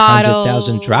me this bottles.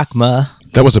 100,000 drachma,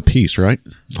 That was a piece, right?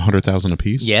 100,000 a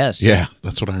piece? Yes. Yeah,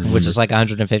 that's what I remember. which is like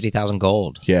 150,000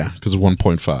 gold. Yeah, because of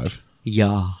 1.5.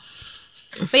 Yeah.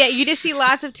 But yeah, you just see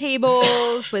lots of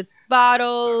tables with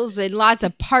bottles and lots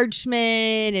of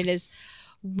parchment and this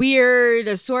weird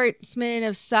assortment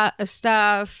of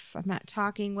stuff. I'm not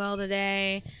talking well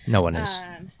today. No one is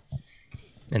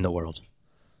in the world.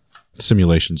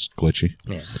 Simulation's glitchy.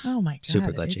 Yeah. Oh my god!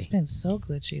 Super glitchy. It's been so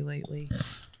glitchy lately.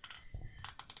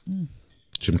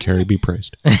 Jim Carrey be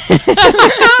praised.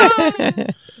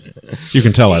 You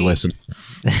can tell I listen.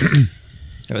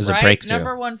 It was a breakthrough.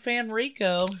 Number 1 fan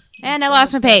Rico. And I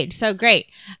lost my page, so great.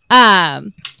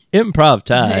 Improv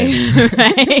time.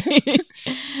 Right?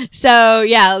 So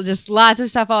yeah, just lots of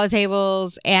stuff on the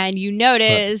tables, and you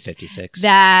notice 56.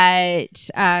 that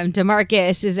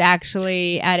DeMarcus is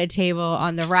actually at a table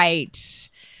on the right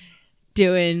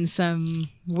doing some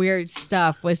weird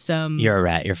stuff with some You're a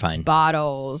rat. You're fine.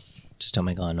 bottles. Just don't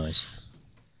make a lot of noise.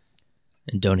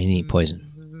 And don't eat any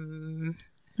poison.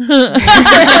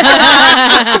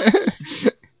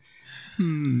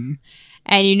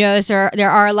 And you notice there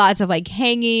are lots of like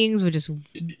hangings with just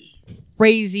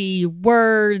crazy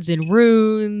words and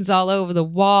runes all over the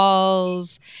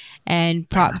walls, and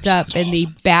propped up in the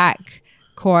back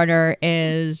corner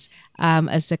is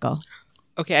a sickle.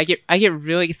 Okay, I get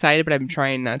really excited, but I'm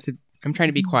trying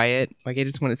to be quiet. Like I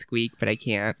just want to squeak, but I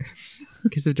can't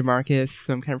because of DeMarcus,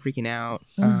 so I'm kind of freaking out.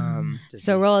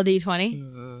 So roll a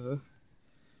d20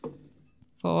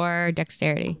 for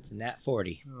dexterity. It's a nat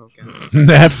 40. Oh god.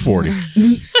 Nat 40.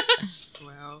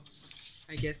 Well,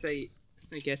 I guess I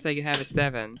have a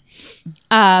 7.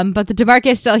 But the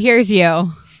DeMarcus still hears you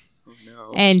Oh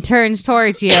no. and turns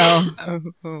towards you Oh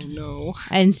no.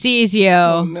 and sees you.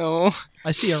 Oh no.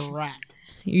 I see a rat.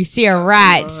 You see a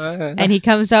rat, and he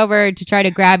comes over to try to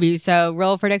grab you. So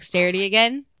roll for dexterity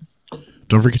again.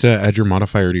 Don't forget to add your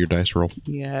modifier to your dice roll.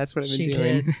 Yeah, that's what I've been She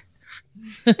doing. did.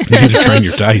 You need to train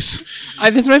your dice.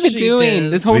 That's what I've been She doing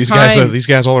did. this whole These time.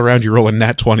 guys all around you rolling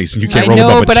nat 20s, and you can't I roll know,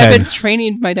 above a but 10. I've been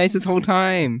training my dice this whole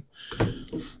time. Oh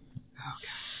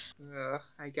god.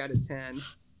 I got a 10.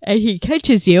 And he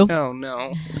catches you Oh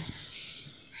no.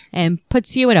 and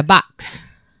puts you in a box.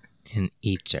 And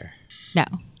eats her. No.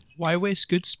 Why waste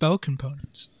good spell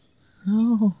components?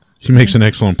 Oh, He makes an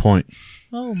excellent point.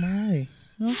 oh my.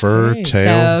 Fur, Okay.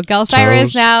 tail, So Gelsira is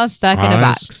toes, now stuck in a eyes,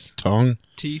 box. tongue.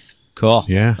 Teeth. Cool.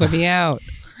 Yeah. Let me out.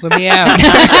 Let me out.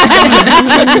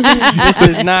 This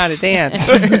is not a dance.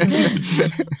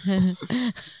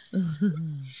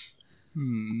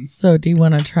 So do you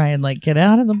want to try and like get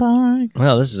out of the box?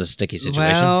 Well, this is a sticky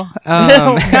situation. Well,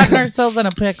 We've gotten ourselves in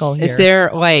a pickle here. is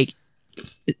there like,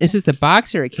 is this a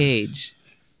box or a cage?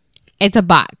 It's a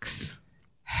box.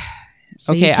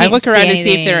 So you Okay, I can't look around to see if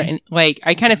anything. there are any, like,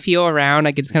 I kind of feel around.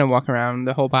 I can just kind of walk around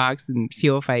the whole box and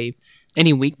feel if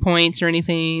any weak points or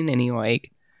anything. Any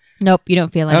like, Nope, you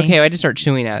don't feel any. okay, I just start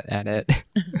chewing at it.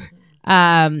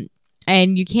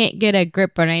 And you can't get a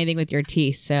grip on anything with your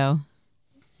teeth, so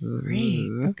Great.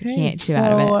 Okay. Can't chew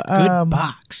out of it. Good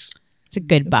box. it's a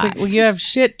good It's box. like, well, you have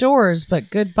shit doors, but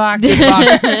good box. Good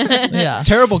box. Yeah.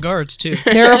 Terrible guards too.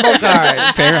 Terrible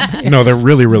guards. No, they're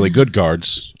really, really good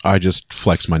guards. I just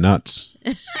flex my nuts.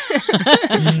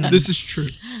 This is true.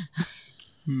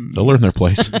 They'll learn their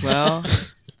place. Well,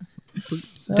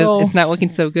 So, it's not looking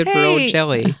so good for old Hey.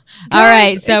 Jelly. All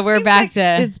right, guys, so it we're seems back like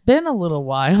to It's been a little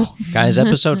while. Guys,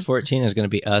 episode 14 is going to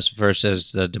be us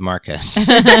versus the DeMarcus.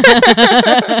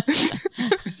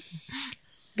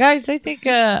 Guys, I think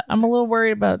I'm a little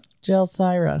worried about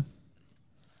Gelsira.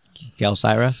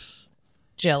 Gelsira?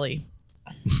 Jelly.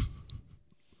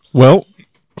 Well,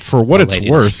 for what it's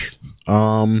Ladylike. worth,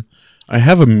 I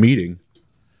have a meeting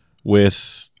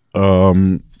with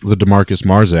the DeMarcus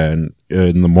Marzan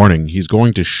in the morning. He's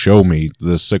going to show me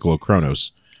the Sickle of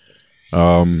Kronos.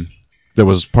 That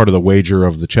was part of the wager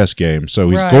of the chess game, so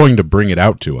he's Right. going to bring it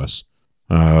out to us.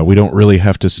 We don't really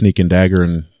have to sneak and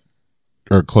dagger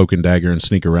or cloak and dagger and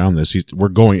sneak around this.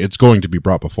 It's going to be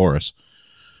brought before us.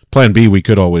 Plan B, we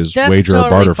could always That's wager totally or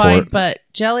barter fine, for it. but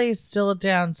Jelly's still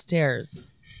downstairs.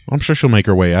 I'm sure she'll make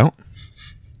her way out.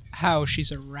 How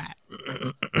she's a rat.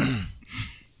 I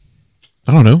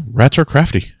don't know. Rats are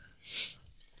crafty.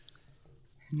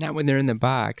 Not when they're in the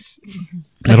box.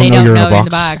 I they don't know don't you're know in a in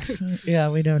the box. box. Yeah,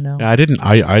 we don't know. I didn't.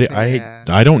 Yeah.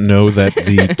 I don't know that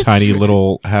the tiny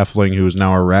little halfling who is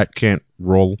now a rat can't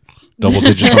roll double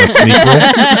digits on a sneak roll.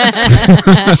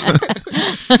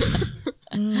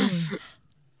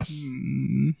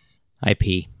 I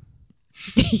pee.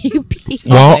 You pee.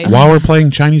 While we're playing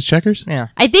Chinese checkers, Yeah.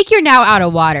 I think you're now out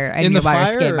of water in In your the water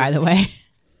fire, skin, or- by the way.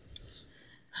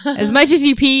 As much as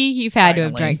you pee, you've had to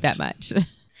have Finally. drank that much.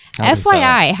 How we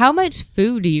FYI, how much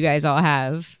food do you guys all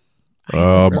have?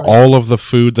 all of the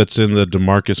food that's in the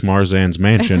DeMarcus Marzan's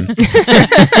mansion,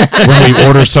 when we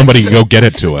order somebody to go get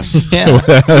it to us.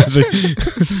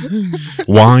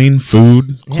 Wine,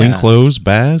 food, clean Yeah. clothes,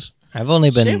 baths. I've only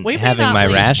been Shit, we may having not my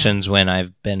leave. rations when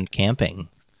I've been camping.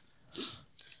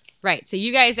 Right. So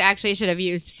you guys actually should have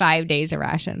used 5 days of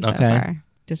rations so Okay. far.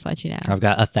 Just to let you know. I've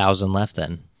got 1,000 left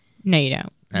then. No, you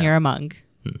don't. Oh. You're a monk.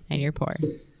 And you're poor.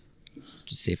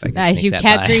 Just see if I can As sneak you that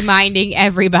kept by. reminding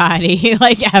everybody,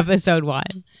 like episode 1.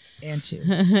 And two.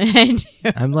 And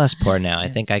I'm less poor now. I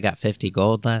think I got 50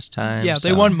 gold last time. Yeah, they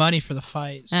so- won money for the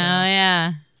fight. So. Oh,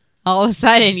 yeah. all of a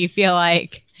sudden you feel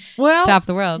like Well, top of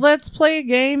the world. let's play a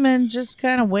game and just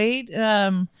kind of wait.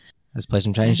 Let's play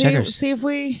some Chinese See checkers. if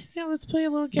we. Yeah, let's play a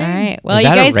little game. All right. Well, Is you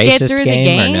that guys a racist get through game, the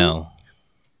game. or no?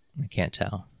 I can't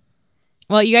tell.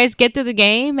 Well, you guys get through the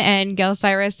game, and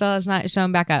Gelsira still has not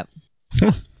shown back up.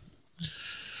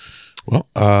 Well,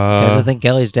 Because I think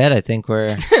Kelly's dead. I think we're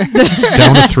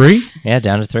down to 3.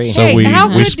 down to 3. So Hey, how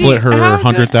we good do split you- her how good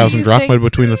 100,000 do you drachma think-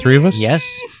 between the 3 of us. Yes,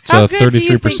 So How a good do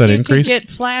you 33% think increase. You could get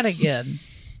flat again.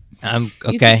 I'm You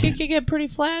think okay. you could get pretty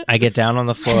flat? I get down on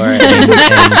the floor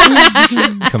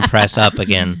and compress up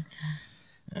again.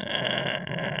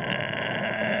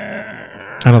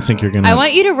 I don't think you're gonna. I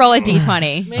want you to roll a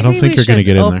d20. Maybe I don't think we you're gonna should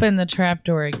get in there. Open the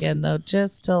trapdoor again, though,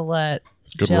 just to let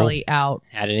Good Jelly out.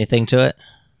 Add anything to it?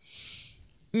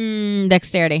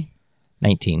 Dexterity.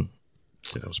 19.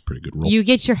 Yeah, that was a pretty good roll. You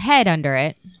get your head under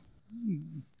it.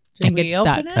 Do And we get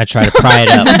open stuck. it? I try to pry it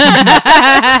up.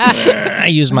 I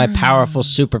use my powerful,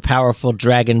 super powerful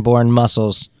dragonborn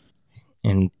muscles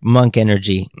and monk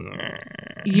energy.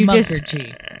 You just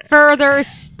Munkergy. further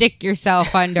stick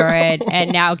yourself under it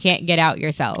and now can't get out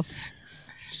yourself.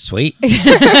 Sweet.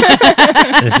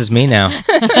 This is me now.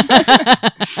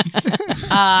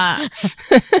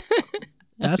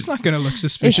 That's not going to look Is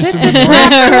suspicious it, anymore. the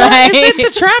trapdoor? Right. Is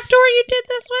it the trapdoor you did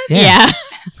this with?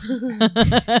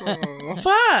 Yeah.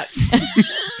 Fuck.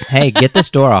 Hey, get this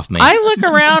door off me. I look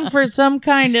around for some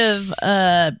kind of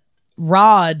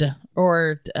rod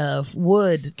or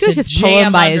wood You to could just pull him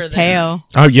jam by under his there. tail.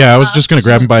 Oh yeah, I was just gonna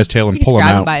grab him by his tail and You just pull him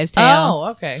grab him out. by his tail. Oh,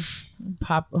 okay.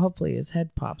 Hopefully his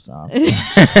head pops off.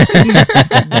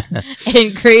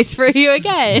 Increase for you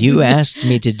again. You asked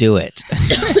me to do it.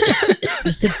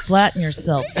 You said flatten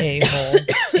yourself, a-hole.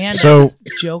 And So- I was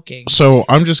joking. So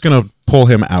I'm just gonna pull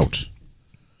him out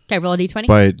Okay, roll a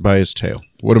d20. by his tail.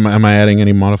 What am I adding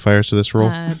any modifiers to this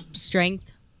roll?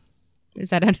 Strength. Is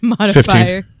that a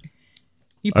modifier?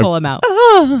 You pull him out.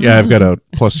 Yeah, I've got a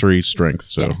 +3 strength,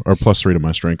 so or +3 to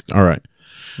my strength. All right,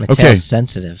 My Okay. tail's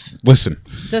sensitive. listen.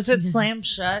 Does it slam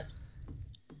shut?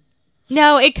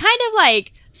 No, it kind of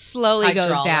like slowly goes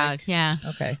Hydraulic. down. Yeah.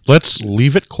 Okay. Let's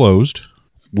leave it closed.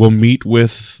 We'll meet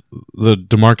with the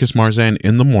Demarcus Marzan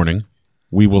in the morning.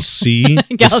 We will see the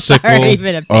Gelsira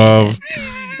even sickle of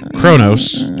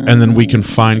Kronos, and then we can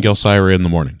find Gelsira in the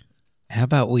morning. How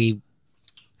about we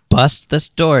bust this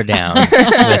door down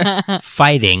with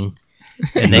fighting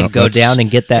and then No, go that's- down and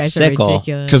get that Guys are sickle.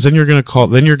 ridiculous. Because then you're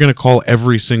gonna call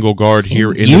every single guard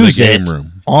here into the Use game it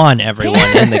room, on everyone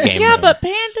in the game Yeah, room. but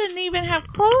Pan didn't even have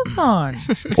clothes on.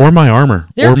 or my armor,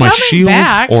 They're or my coming shield,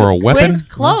 back or a weapon. with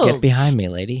clothes. Get behind me,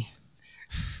 lady.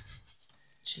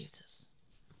 Jesus.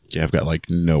 Yeah, I've got like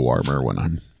no armor when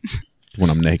I'm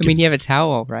naked. I mean, you have a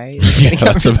towel, right? yeah,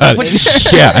 that's about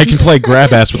it. Yeah, I can play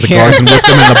grab ass with the guards and whip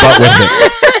them in the butt with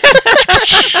it.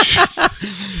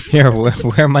 Here,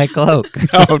 wear my cloak.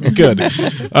 Oh, good.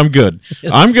 I'm good.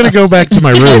 I'm gonna go back to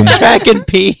my room Track and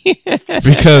pee.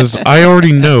 because I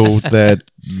already know that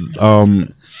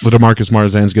the Demarcus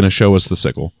Marzan's gonna show us the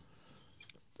sickle.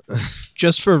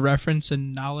 Just for reference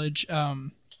and knowledge,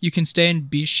 you can stay in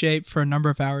beast shape for a number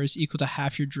of hours equal to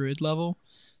half your druid level.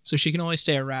 So she can only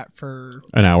stay a rat for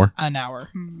An hour. an hour.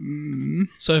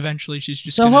 So eventually she's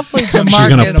just So gonna hopefully come- DeMarcus She's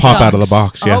gonna pop out of the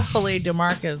box. Yeah. Hopefully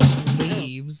DeMarcus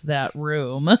leaves that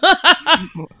room.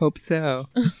 Hope so.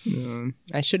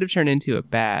 I should have turned into a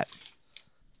bat.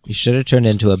 You should have turned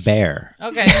into a bear.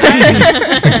 Okay.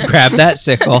 Grabbed that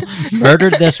sickle,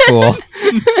 murdered this fool.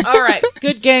 All right.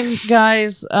 Good game,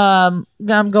 guys. I'm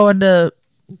going to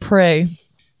pray.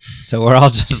 So we're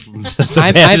all just I'm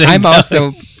abandoning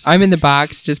also I'm in the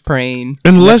box just praying.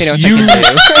 Unless Nothing else I you,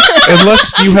 can do.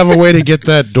 unless you have a way to get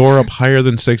that door up higher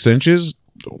than 6 inches,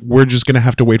 we're just gonna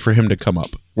have to wait for him to come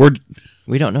up.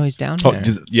 We don't know he's down Oh,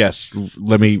 here. yes.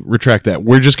 Let me retract that.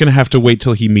 We're just gonna have to wait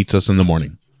till he meets us in the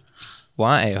morning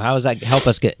Why? How does that help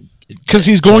us get? because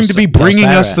he's going to be bringing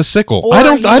us Gelsira. the sickle. Or I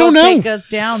don't he will know. Take us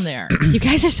down there. You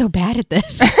guys are so bad at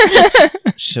this.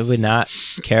 Should we not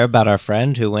care about our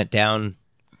friend who went down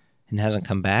and hasn't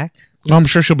come back? Well, I'm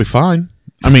sure she'll be fine.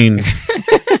 I mean,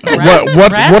 Rats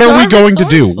what are we are going to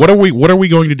do? resourceful. What are we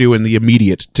going to do in the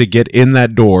immediate to get in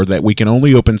that door that we can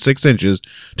only open 6 inches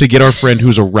to get our friend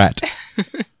who's a rat?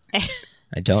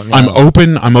 I don't know.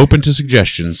 I'm open to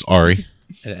suggestions, Ari.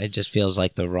 It just feels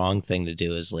like the wrong thing to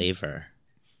do is leave her.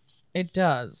 It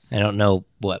does. I don't know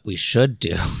what we should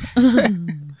do.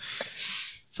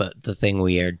 But the thing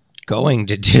we are going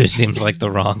to do seems like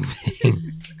the wrong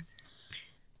thing.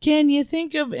 Can you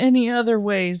think of any other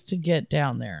ways to get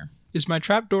down there? Is my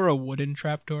trapdoor a wooden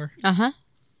trapdoor? Uh-huh.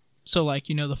 So like,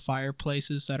 the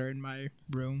fireplaces that are in my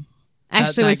room?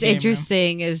 Actually, that what's game room.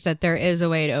 interesting is that there is a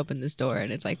way to open this door,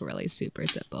 and it's like really super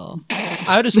simple.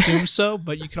 I would assume so,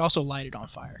 but you could also light it on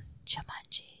fire.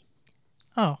 Jumanji.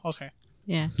 Oh, okay.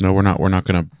 Yeah. No, we're not. We're not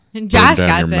going to And burn Josh down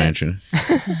got your it. mansion.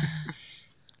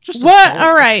 Just a What? thought.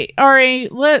 All right, Ari.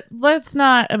 Let's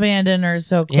not abandon her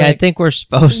so quick. Yeah, I think we're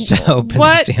supposed to open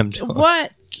what? this damn door.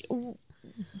 What?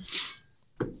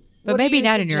 But What do maybe you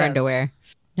not in your suggest? underwear.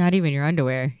 Not even your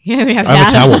underwear. You don't even have I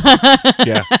have a that. towel.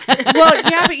 Yeah. Well,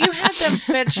 yeah, but you had them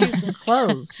fetch you some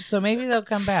clothes, so maybe they'll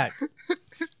come back.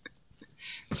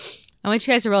 I want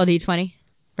you guys to roll a d20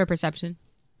 for perception.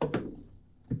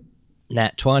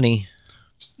 Nat 20.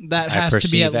 That I has to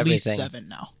be at perceive least everything. 7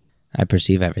 now. I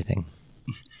perceive everything.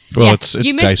 Well, Yeah, it's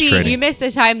you dice missed trading. you missed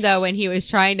the time though when he was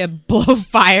trying to blow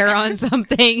fire on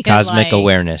something. and, Cosmic like,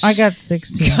 awareness. I got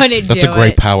 16. Couldn't That's do a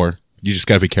great it. power. You just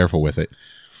got to be careful with it.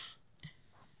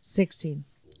 16.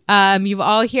 You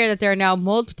all hear that there are now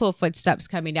multiple footsteps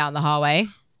coming down the hallway,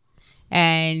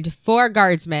 and 4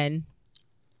 guardsmen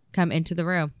come into the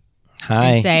room Hi.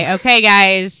 and say, "Okay,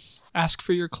 guys, Ask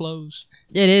for your clothes.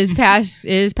 it is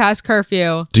past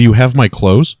curfew. Do you have my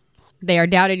clothes? They are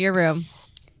down in your room.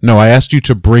 No, I asked you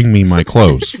to bring me my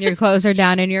clothes, Your clothes are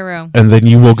down in your room." and then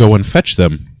you will go and fetch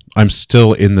them. I'm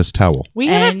still in this towel. We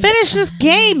haven't And- finished this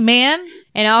game, man.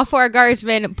 And all 4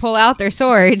 guardsmen pull out their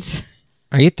swords.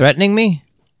 Are you threatening me?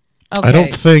 Okay. I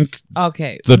don't think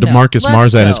Okay. the no. DeMarcus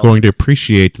Let's Marzan is go. going to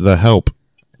appreciate the help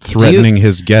threatening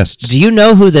his guests Do you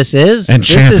know who this is? and this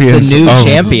champions is the new of,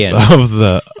 champion. of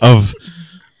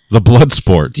the blood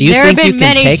sport. Do you There have think you been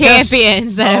can many take us?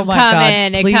 champions that Oh have my come God.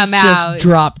 in and Please come just out.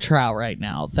 drop Trow right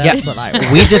now. That's what I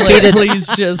want. We defeated- Please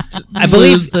just I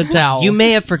believe lose the towel. You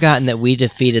may have forgotten that we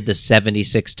defeated the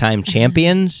 76-time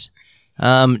champions.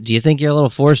 Do you think your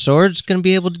little 4 swords going to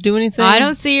be able to do anything? I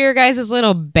don't see your guys'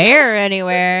 little bear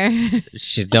anywhere.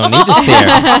 You don't need to see her.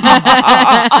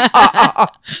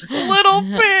 little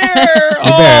bear.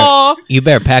 You better, you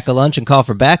better pack a lunch and call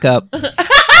for backup.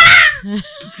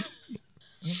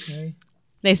 Okay.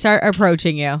 They start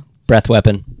approaching you. Breath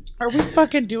weapon. Are we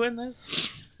fucking doing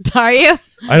this? Are you?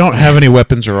 I don't have any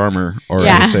weapons or armor or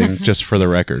Yeah. anything, just for the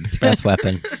record. Breath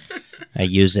weapon. I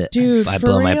use it. Dude, I for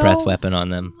blow my real? breath weapon on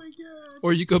them.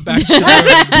 Or you go back to the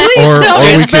Or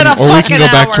we It's been can a or we can fucking go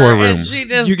back to hour, our room. and she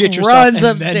just you get your runs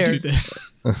stuff and upstairs. then do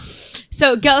this.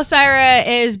 So, Gelsira,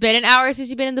 it's been an hour since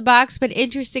you've been in the box, but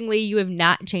interestingly, you have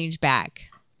not changed back.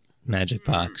 Magic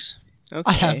box. Okay.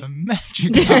 I have a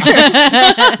magic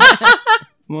box.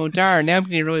 Well, darn. Now I'm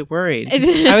getting really worried.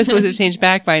 I was supposed to have changed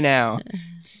back by now.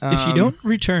 If you don't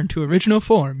return to original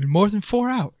form in more than 4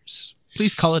 hours,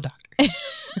 please call a doctor.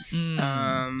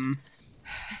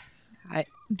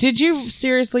 Did you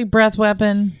seriously breath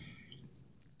weapon?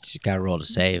 Just got to roll to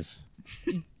save.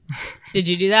 Did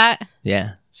you do that?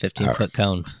 Yeah. 15-foot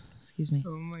cone. Excuse me.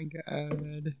 Oh my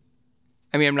god.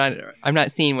 I mean, I'm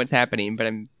not seeing what's happening,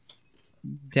 but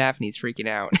Daphne's freaking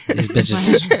out. These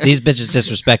bitches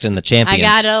disrespecting the champions.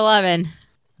 I got 11.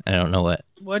 I don't know what.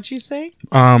 What'd you say?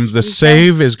 The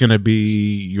save is going to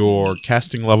be your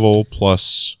casting level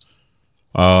plus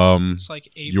It's like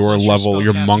 8 your plus level,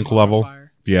 your spellcasting monk level.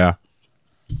 modifier. Yeah.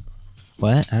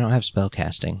 What? I don't have spell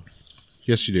casting.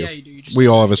 Yes, you do. Yeah, you do. You just We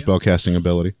all have a do. spellcasting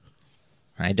ability.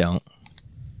 I don't.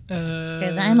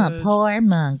 Because I'm a poor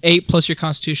monk. 8 plus your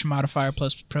constitution modifier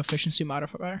plus proficiency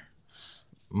modifier.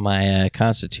 My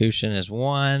constitution is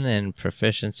 1 and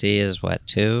proficiency is what,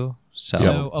 2? So,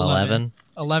 So 11.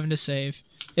 11 to save.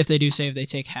 If they do save, they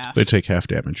take half. They take half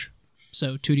damage.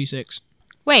 So 2d6.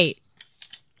 Wait.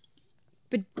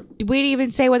 But we didn't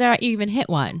even say whether or not you even hit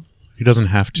one. He doesn't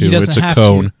have to. He doesn't It's a have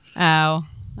cone. to. Oh.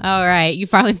 All right. You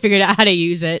finally figured out how to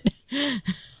use it.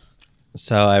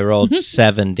 So I rolled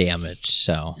 7 damage.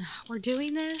 So We're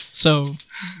doing this? So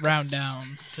round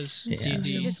down because Yeah.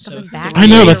 D&D. Just So coming back. I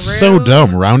know, Your that's so room.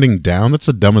 dumb. Rounding down, that's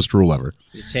the dumbest rule ever.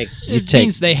 it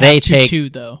means they have to 2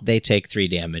 though. They take 3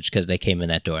 damage because they came in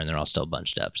that door and they're all still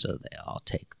bunched up. So they all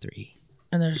take 3.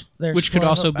 And there's Which could 4 of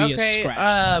also them. be a Okay,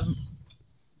 scratch.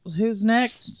 Who's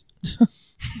next?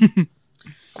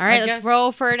 All right, I let's guess-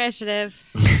 roll for initiative.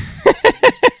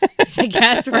 I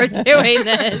guess we're doing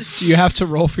this. Do you have to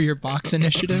roll for your box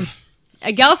initiative?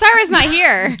 Gelsira's not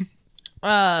here.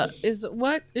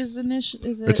 What is initiative?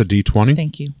 Is it? It's a D20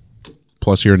 Thank you.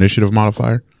 plus your initiative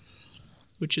modifier.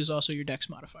 Which is also your dex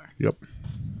modifier. Yep.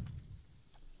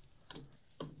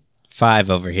 5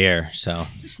 over here. So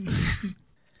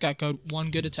Got go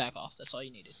 1 good attack off. That's all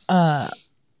you needed.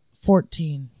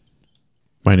 14.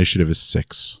 My initiative is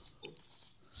 6.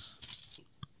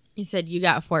 You said you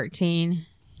got 14.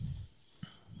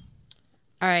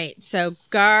 All right, so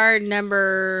guard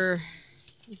number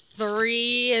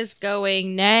 3 is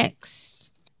going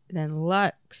next. and then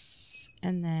Lux,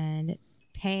 and then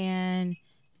Pan,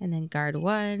 and then guard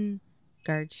 1,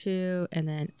 guard 2, and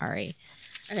then Ari.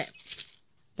 Okay.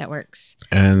 That works.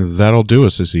 And that'll do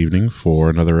us this evening for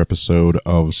another episode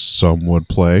of Some Would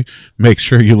Play. Make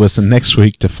sure you listen next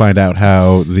week to find out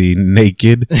how the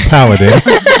naked paladin,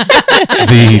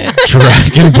 the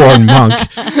dragonborn monk,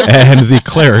 and the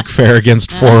cleric fare against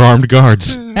 4-armed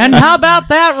guards. And how about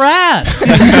that rat?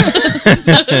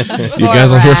 You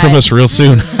guys will hear from us real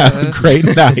soon. Have a great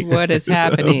night. What is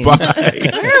happening? Bye.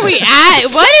 Where are we at?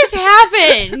 What has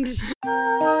happened?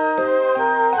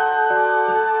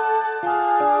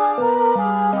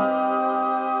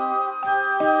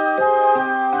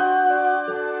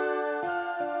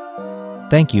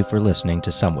 Thank you for listening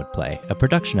to Some Would Play, a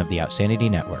production of the Outsanity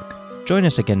Network. Join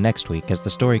us again next week as the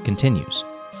story continues.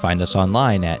 Find us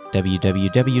online at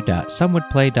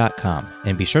www.somewouldplay.com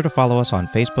and be sure to follow us on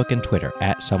Facebook and Twitter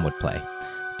at SomeWouldPlay.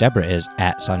 Deborah is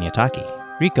at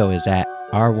Sonyataki. Rico is at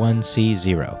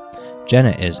R1C0.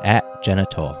 Jenna is at Jenna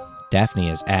Toll. Daphne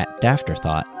is at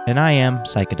Dafterthought. And I am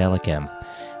Psychedelic M.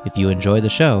 If you enjoy the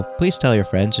show, please tell your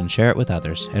friends and share it with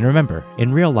others. And remember,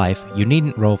 in real life, you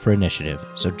needn't roll for initiative,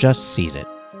 so just seize it.